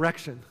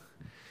resurrection.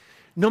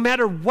 No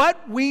matter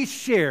what we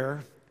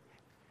share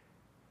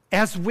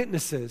as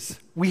witnesses,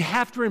 we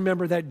have to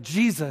remember that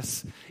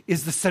Jesus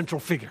is the central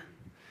figure.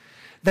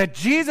 That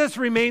Jesus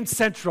remains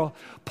central.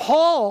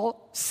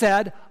 Paul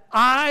said,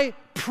 I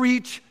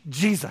preach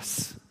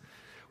Jesus.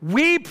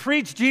 We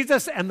preach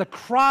Jesus and the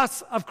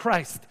cross of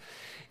Christ.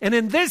 And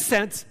in this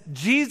sense,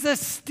 Jesus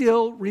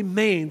still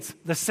remains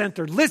the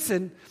center.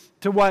 Listen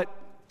to what,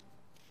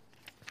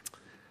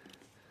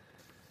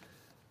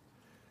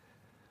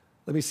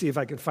 let me see if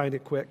I can find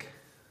it quick.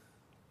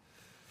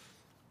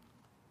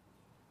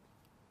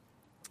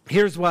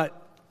 Here's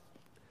what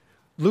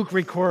Luke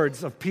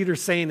records of Peter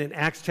saying in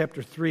Acts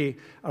chapter 3,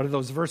 out of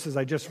those verses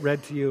I just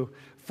read to you,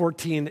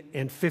 14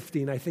 and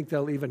 15. I think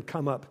they'll even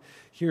come up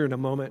here in a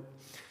moment.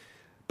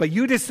 But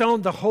you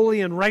disowned the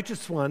holy and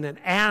righteous one and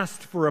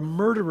asked for a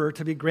murderer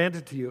to be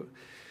granted to you.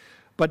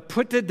 But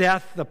put to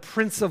death the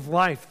Prince of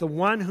Life, the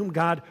one whom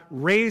God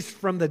raised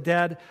from the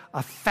dead,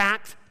 a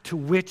fact to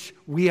which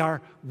we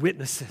are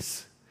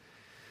witnesses.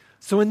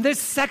 So in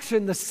this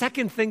section, the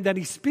second thing that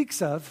he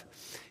speaks of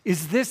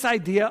is this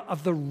idea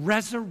of the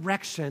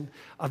resurrection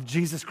of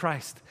Jesus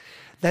Christ.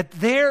 That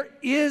there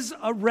is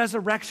a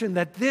resurrection,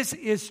 that this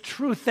is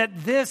truth,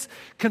 that this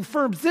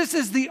confirms. This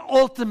is the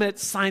ultimate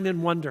sign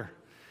and wonder.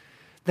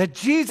 That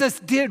Jesus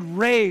did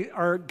raise,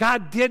 or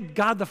God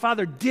the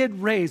Father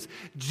did raise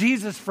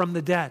Jesus from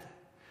the dead.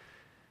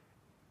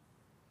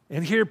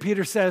 And here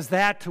Peter says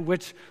that to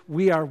which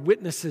we are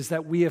witnesses,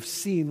 that we have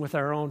seen with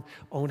our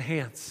own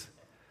hands.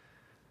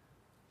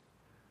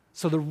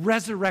 So the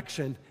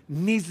resurrection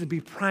needs to be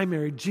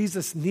primary.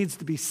 Jesus needs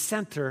to be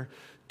center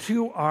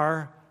to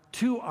our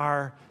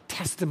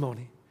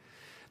testimony.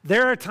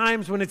 There are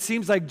times when it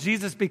seems like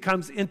Jesus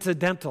becomes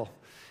incidental.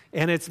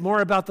 And it's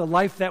more about the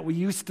life that we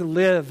used to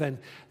live and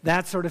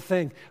that sort of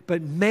thing.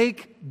 But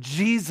make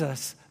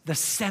Jesus the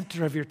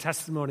center of your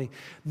testimony.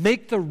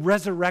 Make the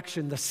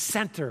resurrection the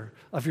center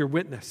of your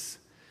witness.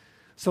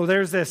 So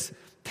there's this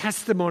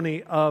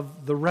testimony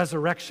of the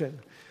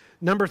resurrection.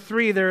 Number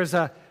 3, there is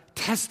a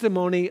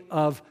testimony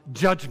of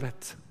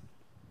judgment.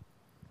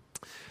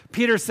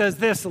 Peter says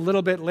this a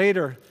little bit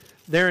later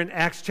there in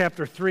Acts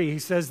chapter 3. He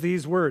says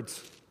these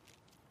words.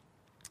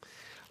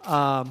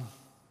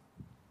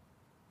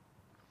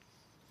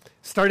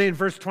 Starting in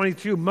verse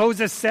 22,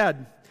 Moses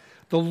said,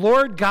 the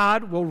Lord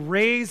God will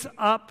raise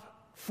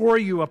up for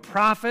you a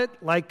prophet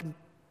like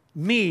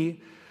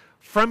me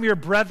from your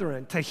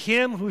brethren, to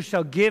him who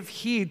shall give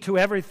heed to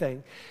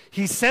everything.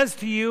 He says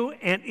to you,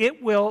 and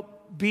it will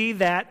be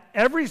that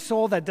every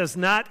soul that does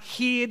not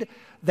heed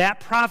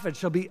that prophet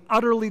shall be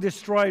utterly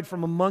destroyed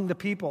from among the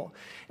people.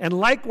 And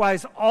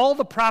likewise, all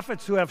the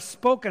prophets who have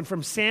spoken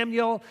from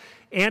Samuel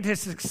and his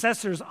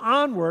successors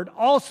onward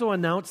also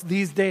announce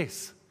these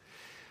days.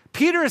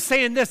 Peter is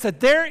saying this,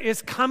 that there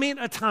is coming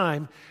a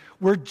time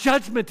where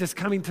judgment is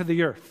coming to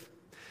the earth.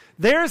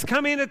 There is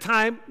coming a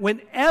time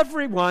when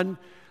everyone,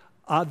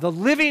 the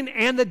living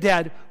and the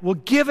dead, will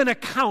give an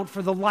account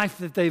for the life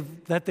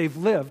that they've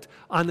lived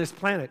on this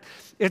planet.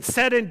 It's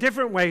said in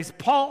different ways.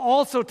 Paul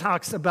also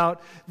talks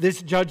about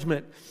this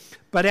judgment.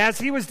 But as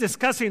he was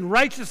discussing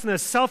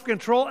righteousness,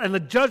 self-control, and the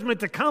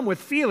judgment to come with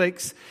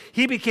Felix,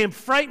 he became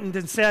frightened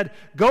and said,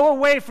 go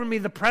away from me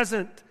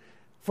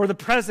for the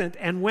present,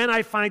 and when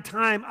I find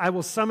time, I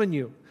will summon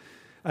you.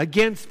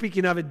 Again,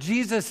 speaking of it,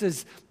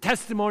 Jesus'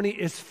 testimony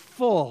is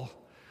full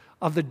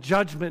of the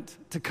judgment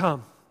to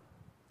come.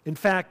 In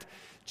fact,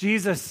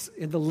 Jesus,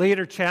 in the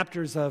later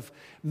chapters of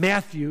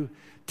Matthew,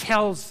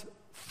 tells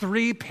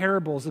 3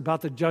 parables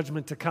about the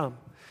judgment to come.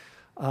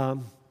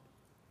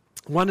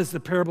 One is the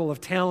parable of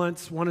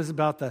talents. One is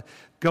about the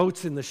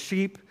goats and the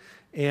sheep.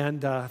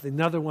 And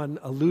another one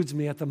eludes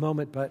me at the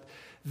moment. But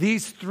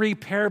these three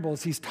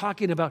parables, he's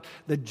talking about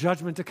the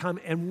judgment to come.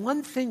 And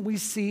one thing we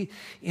see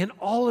in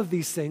all of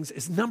these things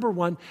is, number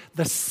one,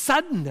 the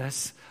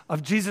suddenness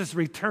of Jesus'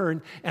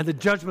 return and the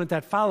judgment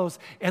that follows.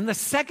 And the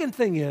second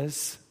thing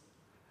is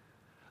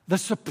the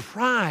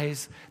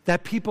surprise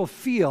that people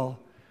feel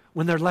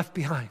when they're left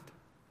behind.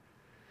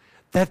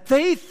 That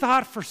they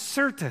thought for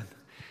certain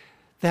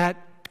that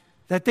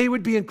they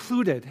would be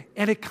included,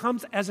 and it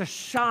comes as a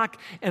shock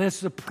and a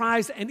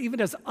surprise and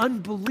even as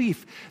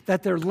unbelief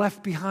that they're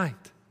left behind.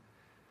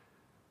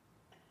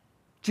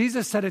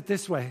 Jesus said it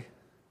this way: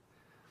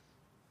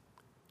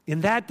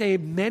 in that day,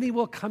 many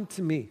will come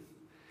to me,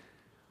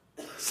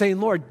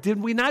 saying, Lord,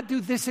 did we not do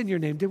this in your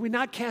name? Did we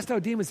not cast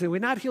out demons? Did we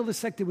not heal the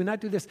sick? Did we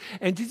not do this?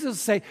 And Jesus will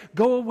say,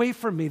 go away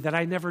from me that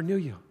I never knew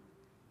you.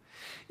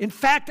 In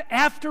fact,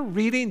 after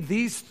reading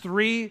these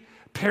three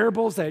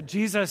parables that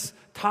Jesus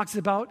talks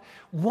about,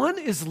 one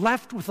is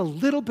left with a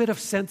little bit of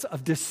sense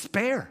of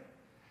despair.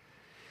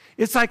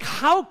 It's like,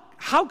 how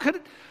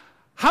could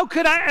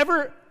I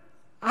ever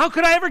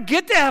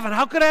get to heaven?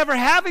 How could I ever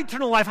have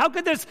eternal life? How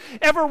could this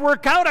ever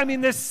work out? I mean,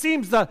 this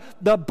seems, the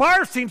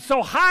bar seems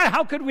so high.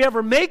 How could we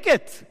ever make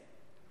it?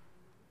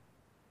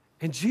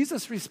 And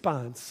Jesus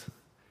responds,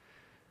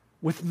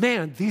 with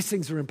man, these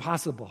things are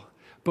impossible,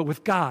 but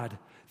with God,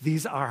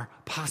 these are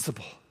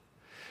possible.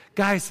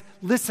 Guys,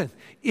 listen,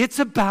 it's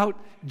about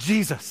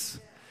Jesus.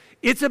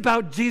 It's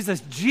about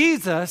Jesus.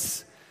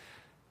 Jesus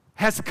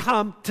has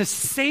come to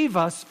save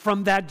us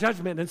from that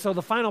judgment. And so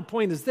the final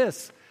point is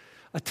this: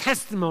 a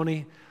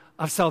testimony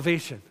of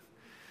salvation.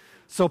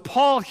 So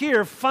Peter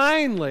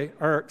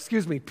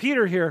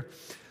here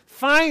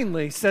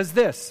finally says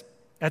this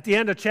at the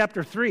end of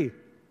chapter 3,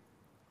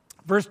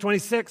 verse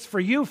 26,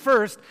 for you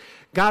first,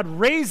 God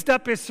raised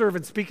up his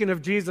servant, speaking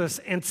of Jesus,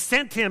 and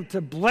sent him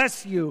to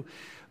bless you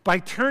by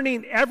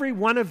turning every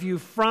one of you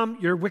from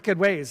your wicked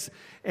ways.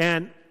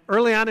 And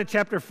early on in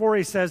chapter 4,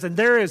 he says, and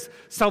there is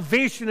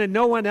salvation in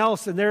no one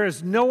else, and there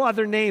is no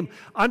other name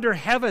under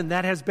heaven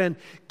that has been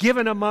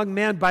given among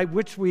men by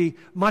which we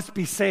must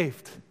be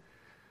saved.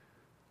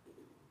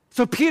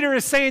 So Peter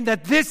is saying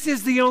that this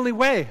is the only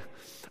way.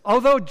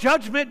 Although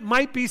judgment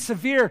might be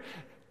severe,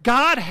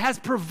 God has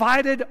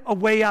provided a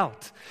way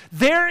out.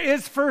 There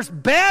is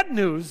first bad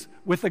news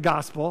with the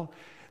gospel,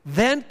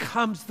 then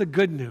comes the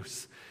good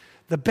news.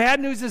 The bad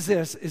news is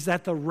this, is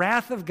that the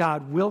wrath of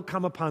God will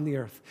come upon the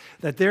earth.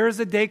 That there is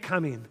a day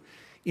coming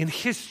in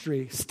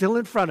history, still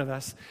in front of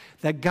us,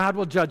 that God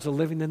will judge the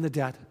living and the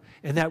dead,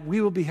 and that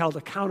we will be held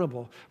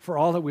accountable for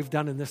all that we've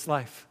done in this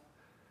life.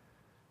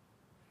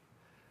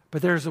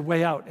 But there's a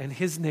way out, and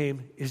his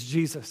name is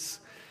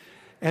Jesus.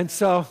 And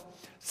so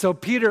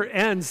Peter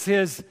ends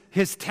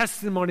his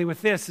testimony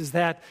with this, is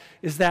that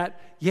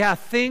yeah,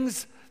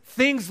 things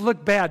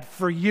look bad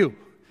for you.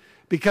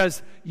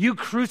 Because you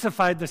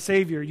crucified the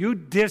Savior. You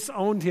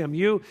disowned him.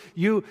 You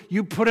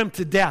put him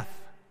to death.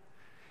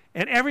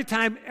 And every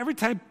time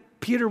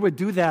Peter would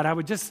do that, I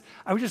would just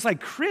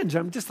like cringe.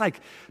 I'm just like,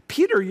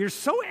 Peter, you're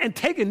so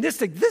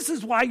antagonistic. This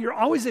is why you're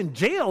always in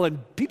jail and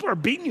people are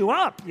beating you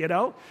up, you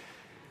know?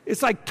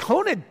 It's like,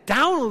 tone it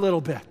down a little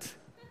bit.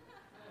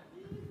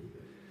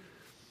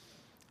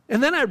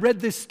 And then I read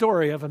this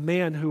story of a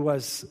man who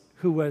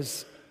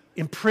was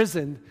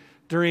imprisoned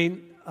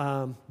during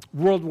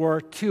World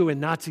War II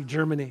in Nazi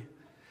Germany.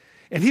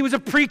 And he was a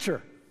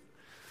preacher.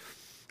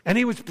 And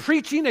he was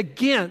preaching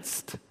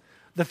against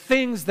the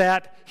things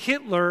that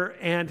Hitler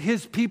and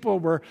his people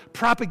were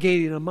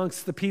propagating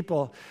amongst the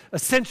people.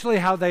 Essentially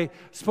how they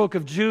spoke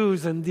of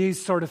Jews and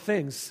these sort of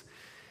things.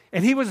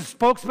 And he was a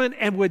spokesman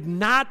and would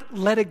not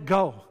let it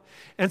go.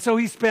 And so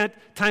he spent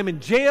time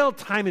in jail,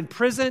 time in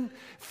prison.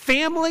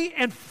 Family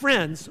and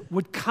friends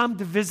would come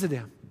to visit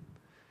him.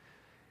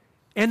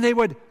 And they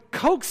would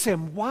coax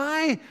him.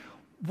 Why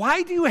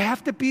do you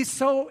have to be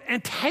so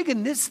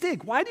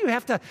antagonistic? Why do you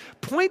have to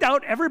point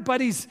out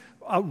everybody's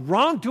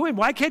wrongdoing?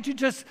 Why can't you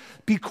just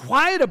be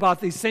quiet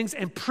about these things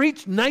and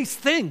preach nice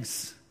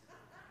things?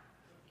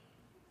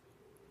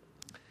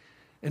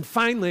 And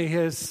finally,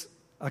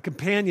 a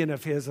companion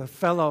of his, a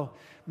fellow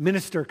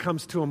minister,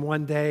 comes to him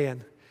one day,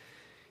 and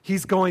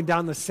he's going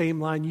down the same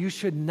line. You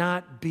should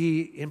not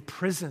be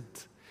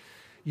imprisoned.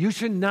 You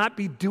should not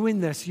be doing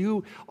this.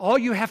 All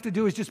you have to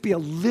do is just be a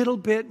little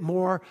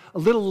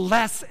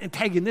less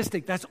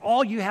antagonistic. That's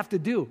all you have to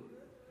do.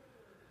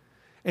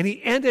 And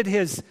he ended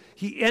his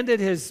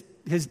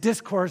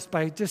discourse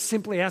by just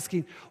simply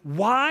asking,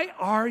 why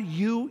are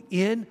you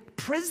in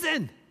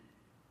prison?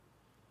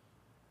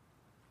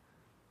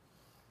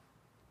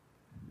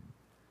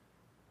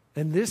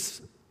 And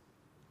this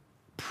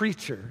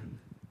preacher,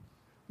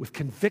 with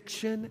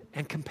conviction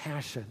and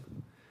compassion,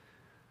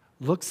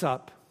 looks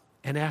up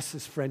and asks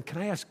his friend, can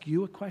I ask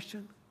you a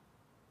question?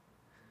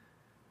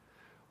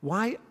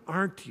 Why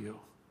aren't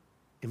you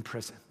in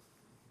prison?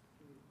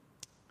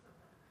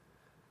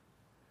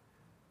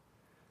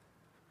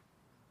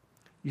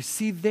 You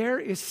see, there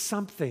is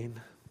something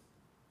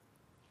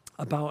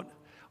about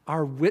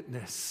our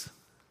witness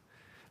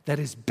that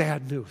is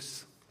bad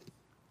news.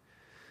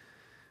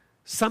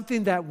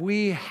 Something that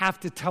we have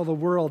to tell the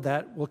world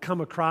that will come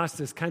across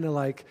as kind of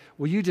like,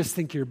 well, you just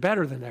think you're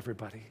better than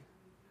everybody.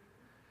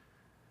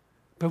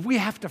 But we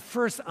have to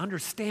first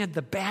understand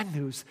the bad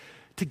news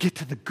to get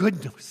to the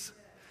good news.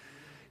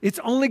 It's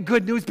only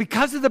good news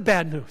because of the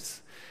bad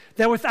news.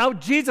 That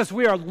without Jesus,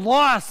 we are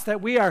lost,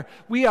 that we are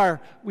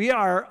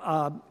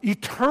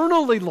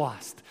eternally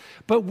lost.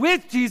 But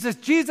with Jesus,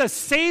 Jesus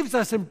saves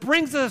us and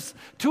brings us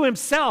to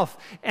himself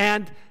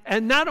and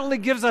not only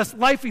gives us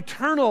life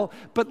eternal,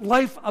 but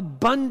life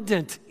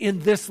abundant in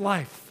this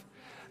life.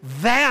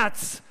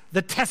 That's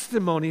the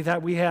testimony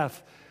that we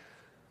have.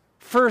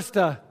 First,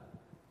 a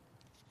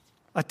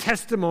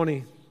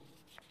testimony.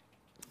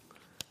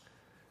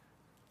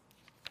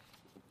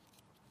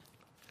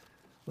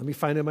 Let me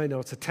find in my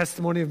notes. A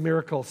testimony of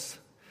miracles.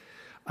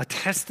 A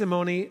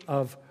testimony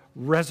of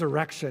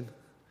resurrection.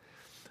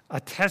 A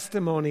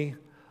testimony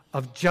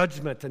of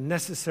judgment, a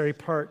necessary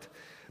part.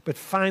 But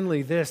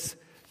finally, this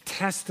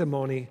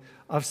testimony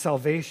of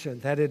salvation,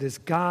 that it is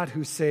God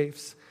who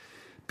saves.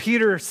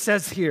 Peter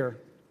says here,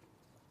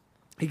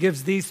 he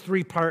gives these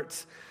three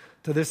parts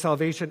to this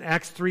salvation.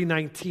 Acts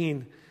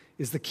 3:19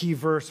 is the key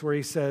verse where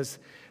he says,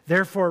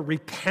 therefore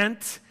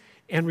repent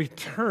and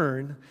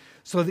return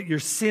so that your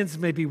sins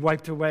may be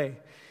wiped away,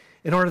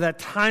 in order that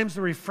times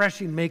of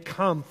refreshing may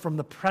come from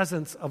the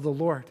presence of the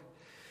Lord.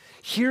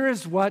 Here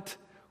is what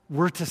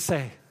we're to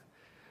say.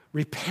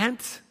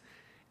 Repent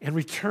and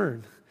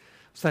return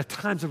so that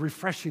times of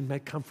refreshing may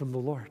come from the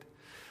Lord.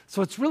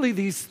 So it's really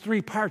these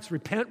three parts: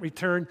 repent,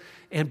 return,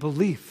 and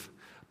belief.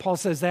 Paul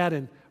says that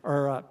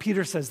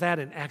Peter says that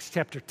in Acts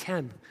chapter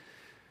 10,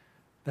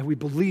 that we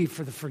believe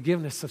for the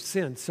forgiveness of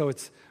sin. So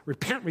it's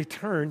repent,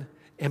 return,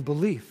 and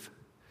belief.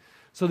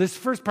 So this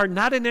first part,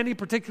 not in any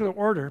particular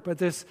order, but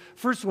this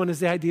first one is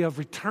the idea of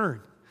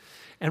return.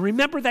 And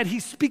remember that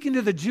he's speaking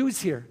to the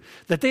Jews here,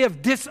 that they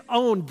have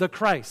disowned the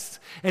Christ.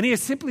 And he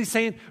is simply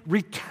saying,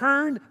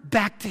 return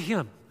back to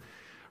him.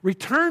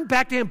 Return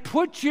back to him.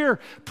 Put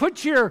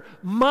your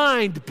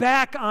mind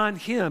back on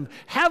him.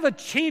 Have a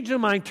change of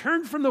mind.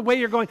 Turn from the way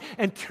you're going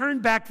and turn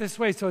back this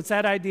way. So it's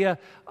that idea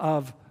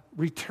of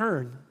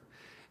return.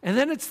 And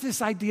then it's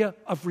this idea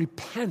of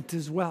repent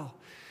as well.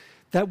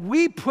 That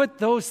we put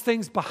those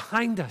things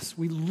behind us.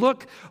 We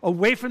look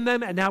away from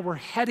them and now we're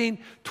heading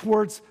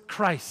towards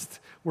Christ.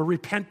 We're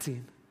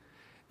repenting.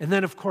 And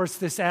then, of course,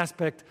 this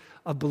aspect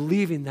of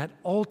believing that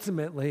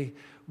ultimately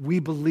we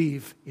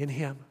believe in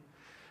him.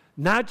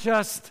 Not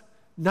just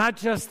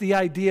the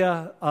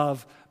idea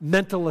of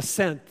mental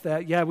assent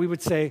that, we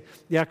would say,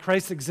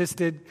 Christ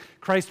existed,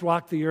 Christ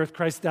walked the earth,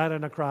 Christ died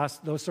on a cross,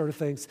 those sort of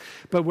things.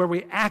 But where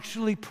we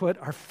actually put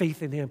our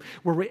faith in him,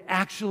 where we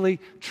actually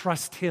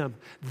trust him,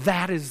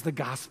 that is the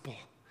gospel.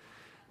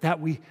 That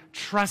we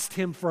trust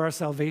him for our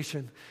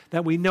salvation,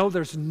 that we know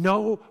there's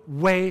no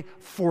way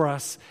for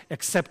us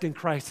except in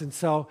Christ. And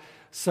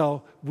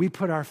so we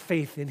put our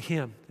faith in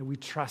him, and we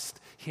trust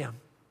him.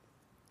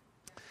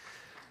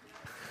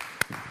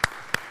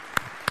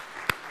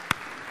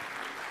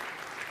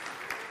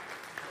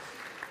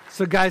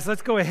 So guys,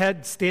 let's go ahead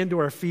and stand to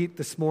our feet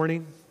this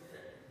morning.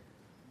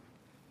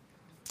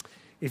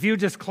 If you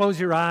just close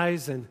your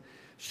eyes and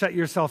shut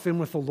yourself in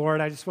with the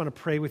Lord, I just want to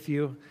pray with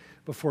you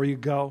before you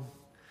go.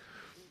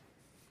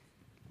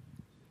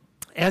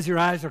 As your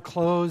eyes are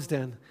closed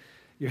and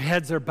your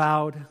heads are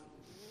bowed,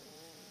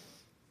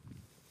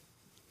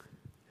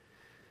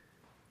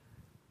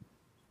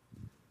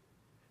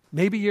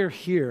 maybe you're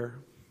here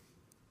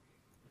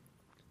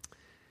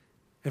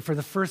and for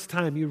the first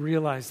time you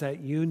realize that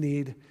you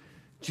need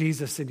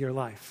Jesus in your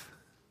life.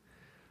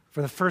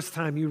 For the first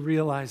time you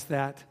realize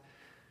that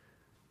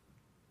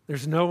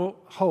there's no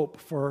hope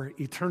for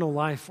eternal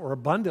life or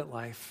abundant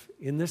life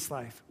in this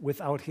life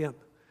without him.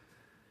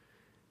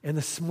 And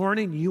this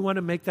morning, you want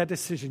to make that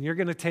decision. You're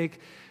going to take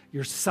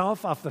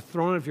yourself off the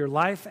throne of your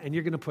life, and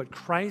you're going to put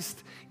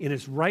Christ in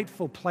his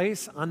rightful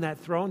place on that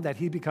throne, that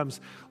he becomes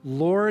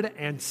Lord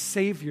and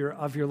Savior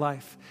of your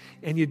life.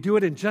 And you do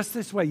it in just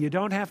this way. You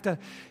don't have to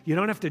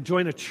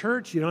join a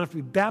church. You don't have to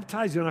be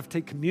baptized. You don't have to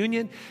take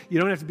communion. You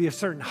don't have to be a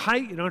certain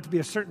height. You don't have to be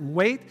a certain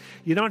weight.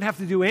 You don't have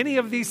to do any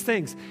of these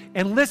things.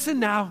 And listen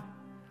now.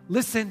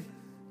 Listen.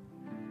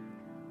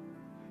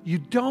 You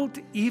don't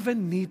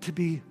even need to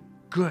be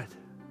good.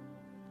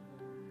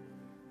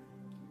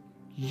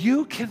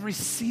 You can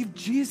receive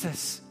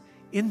Jesus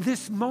in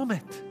this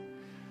moment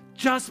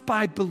just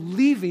by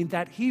believing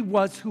that he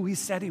was who he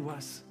said he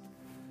was.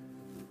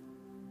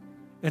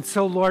 And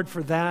so, Lord,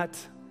 for that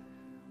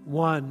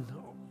one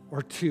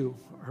or two,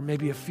 or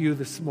maybe a few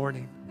this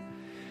morning,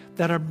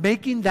 that are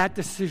making that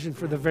decision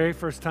for the very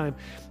first time,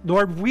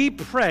 Lord, we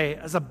pray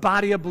as a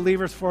body of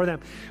believers for them.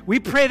 We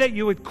pray that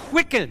you would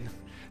quicken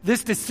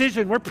this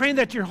decision. We're praying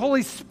that your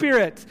Holy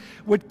Spirit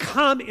would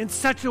come in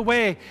such a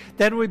way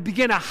that it would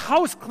begin a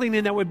house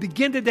cleaning that would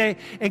begin today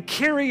and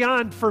carry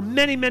on for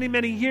many, many,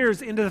 many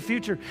years into the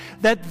future.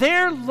 That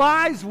their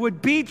lives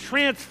would be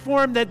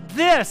transformed, that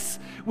this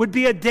would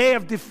be a day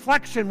of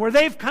deflection where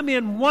they've come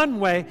in one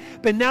way,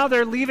 but now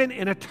they're leaving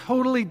in a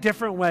totally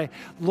different way.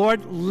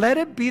 Lord, let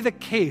it be the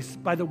case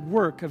by the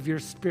work of your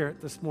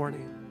Spirit this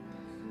morning.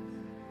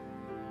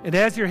 And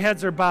as your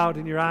heads are bowed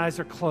and your eyes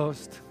are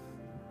closed,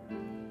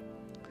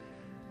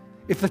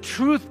 if the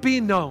truth be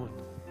known,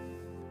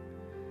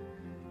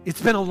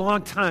 it's been a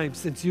long time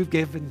since you've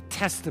given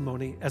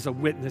testimony as a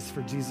witness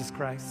for Jesus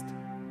Christ.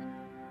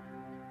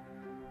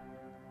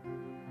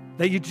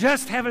 That you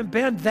just haven't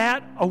been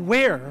that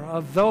aware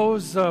of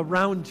those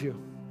around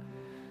you.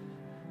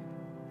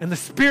 And the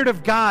Spirit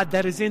of God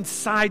that is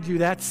inside you,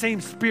 that same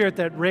Spirit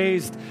that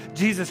raised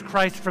Jesus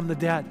Christ from the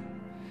dead.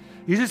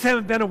 You just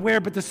haven't been aware,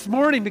 but this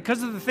morning,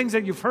 because of the things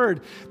that you've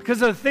heard,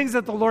 because of the things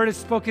that the Lord has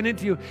spoken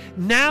into you,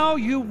 now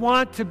you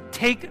want to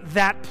take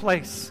that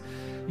place.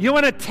 You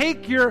want to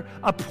take your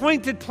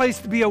appointed place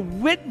to be a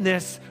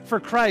witness for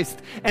Christ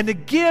and to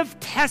give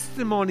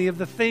testimony of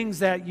the things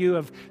that you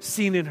have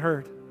seen and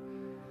heard.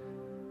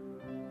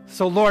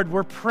 So, Lord,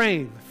 we're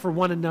praying for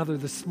one another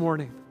this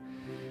morning.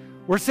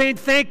 We're saying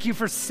thank you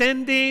for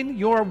sending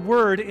your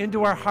word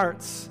into our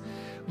hearts.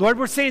 Lord,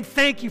 we're saying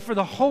thank you for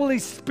the Holy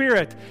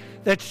Spirit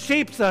that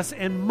shapes us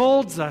and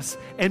molds us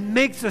and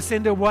makes us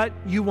into what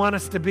you want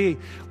us to be.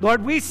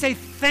 Lord, we say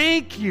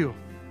thank you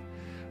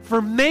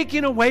for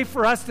making a way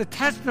for us to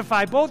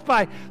testify both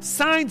by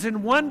signs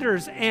and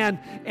wonders and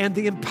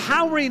the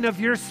empowering of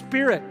your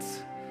Spirit.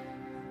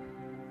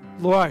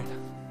 Lord,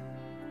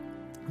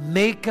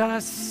 make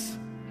us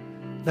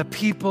the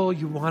people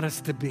you want us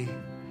to be.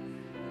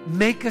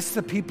 Make us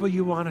the people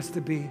you want us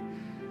to be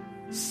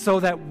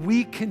so that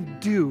we can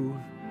do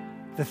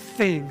the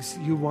things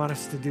you want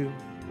us to do.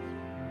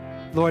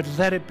 Lord,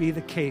 let it be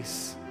the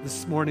case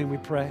this morning, we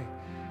pray.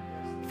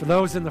 For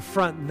those in the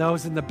front and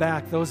those in the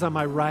back, those on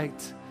my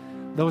right,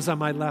 those on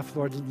my left,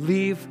 Lord,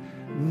 leave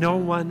no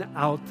one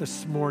out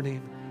this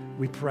morning,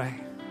 we pray.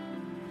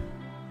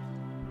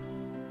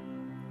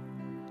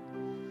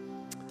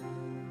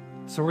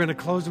 So we're going to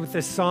close with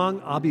this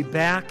song. I'll be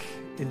back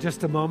in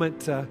just a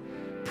moment to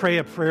pray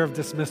a prayer of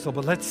dismissal,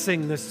 but let's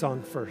sing this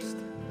song first.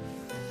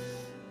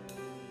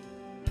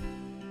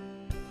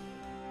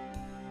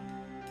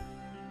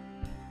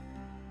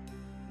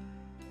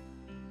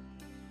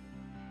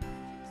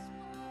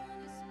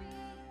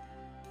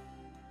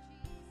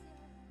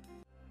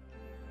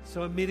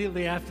 So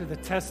immediately after the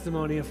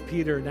testimony of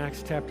Peter in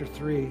Acts chapter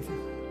 3,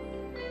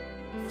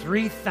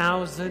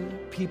 3,000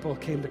 people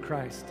came to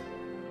Christ.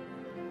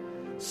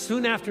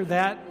 Soon after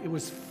that, it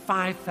was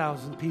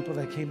 5,000 people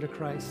that came to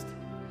Christ.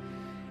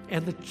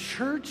 And the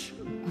church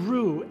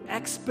grew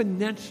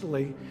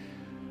exponentially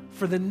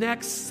for the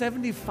next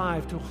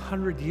 75 to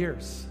 100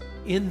 years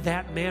in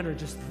that manner,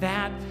 just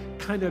that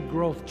kind of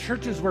growth.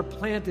 Churches were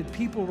planted,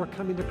 people were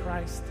coming to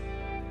Christ.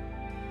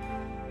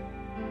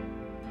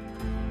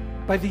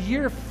 By the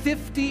year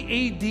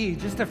 50 AD,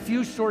 just a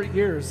few short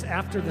years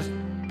after this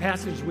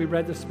passage we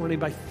read this morning,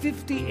 by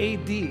 50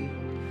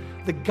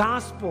 AD, the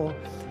gospel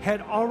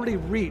had already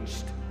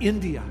reached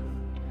India.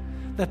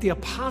 That the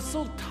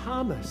Apostle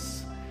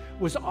Thomas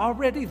was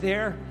already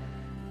there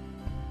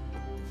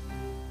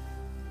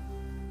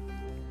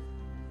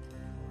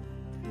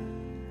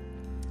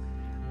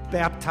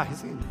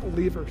baptizing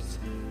believers.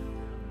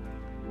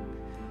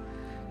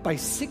 By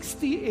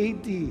 60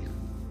 AD,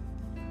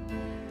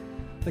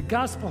 the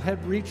gospel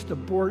had reached the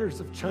borders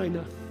of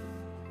China.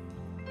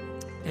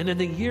 And in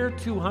the year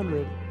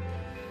 200,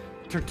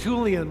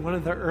 Tertullian, one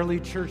of the early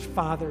church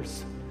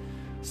fathers,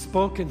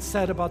 spoke and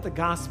said about the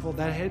gospel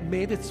that had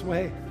made its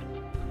way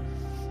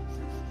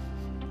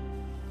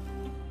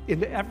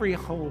into every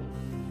home,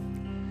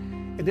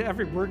 into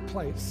every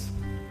workplace,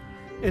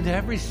 into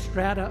every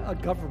strata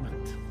of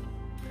government,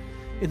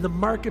 in the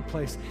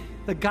marketplace.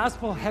 The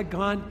gospel had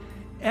gone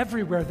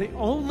everywhere. The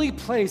only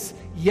place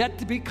yet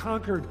to be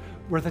conquered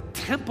were the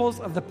temples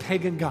of the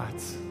pagan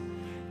gods.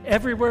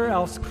 Everywhere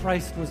else,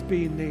 Christ was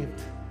being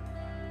named.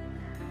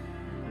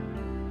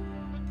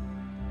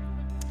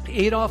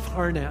 Adolf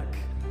Harnack,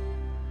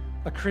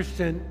 a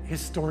Christian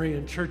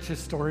historian, church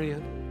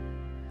historian,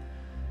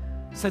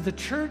 said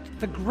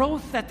the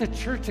growth that the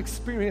church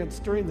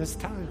experienced during this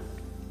time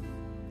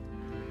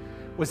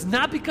was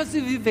not because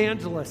of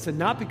evangelists and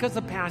not because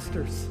of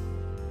pastors,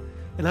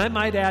 and I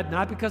might add,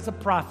 not because of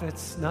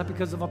prophets, not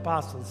because of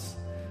apostles,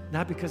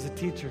 not because of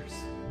teachers,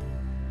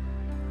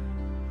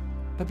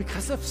 but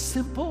because of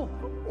simple,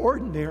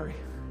 ordinary,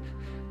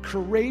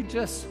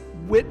 courageous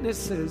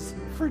witnesses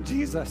for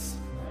Jesus.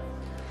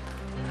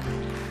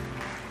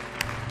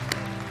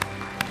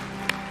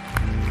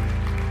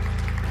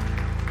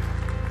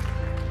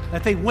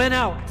 That they went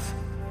out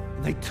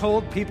and they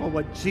told people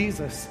what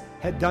Jesus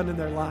had done in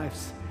their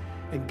lives.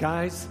 And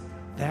guys,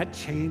 that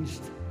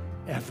changed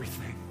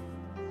everything.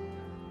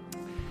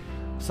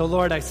 So,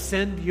 Lord, I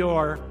send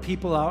your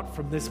people out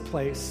from this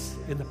place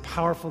in the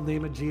powerful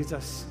name of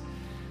Jesus.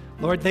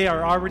 Lord, they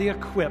are already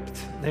equipped.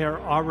 They are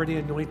already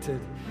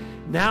anointed.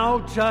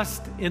 Now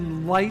just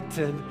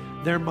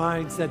enlighten their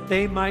minds that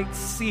they might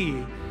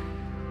see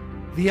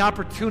the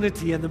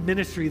opportunity and the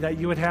ministry that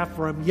you would have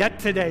for them yet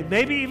today.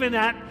 Maybe even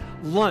at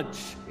lunch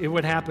it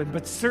would happen,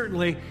 but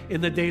certainly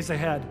in the days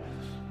ahead.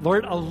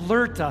 Lord,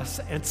 alert us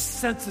and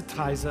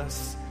sensitize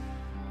us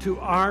to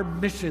our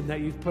mission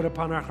that you've put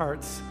upon our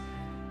hearts.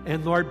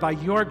 And Lord, by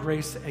your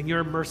grace and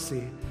your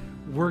mercy,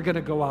 we're going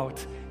to go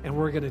out and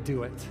we're going to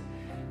do it.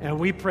 And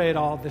we pray it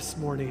all this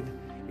morning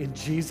in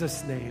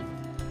Jesus' name.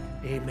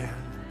 Amen.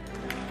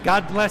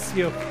 God bless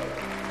you.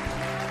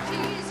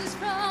 Jesus.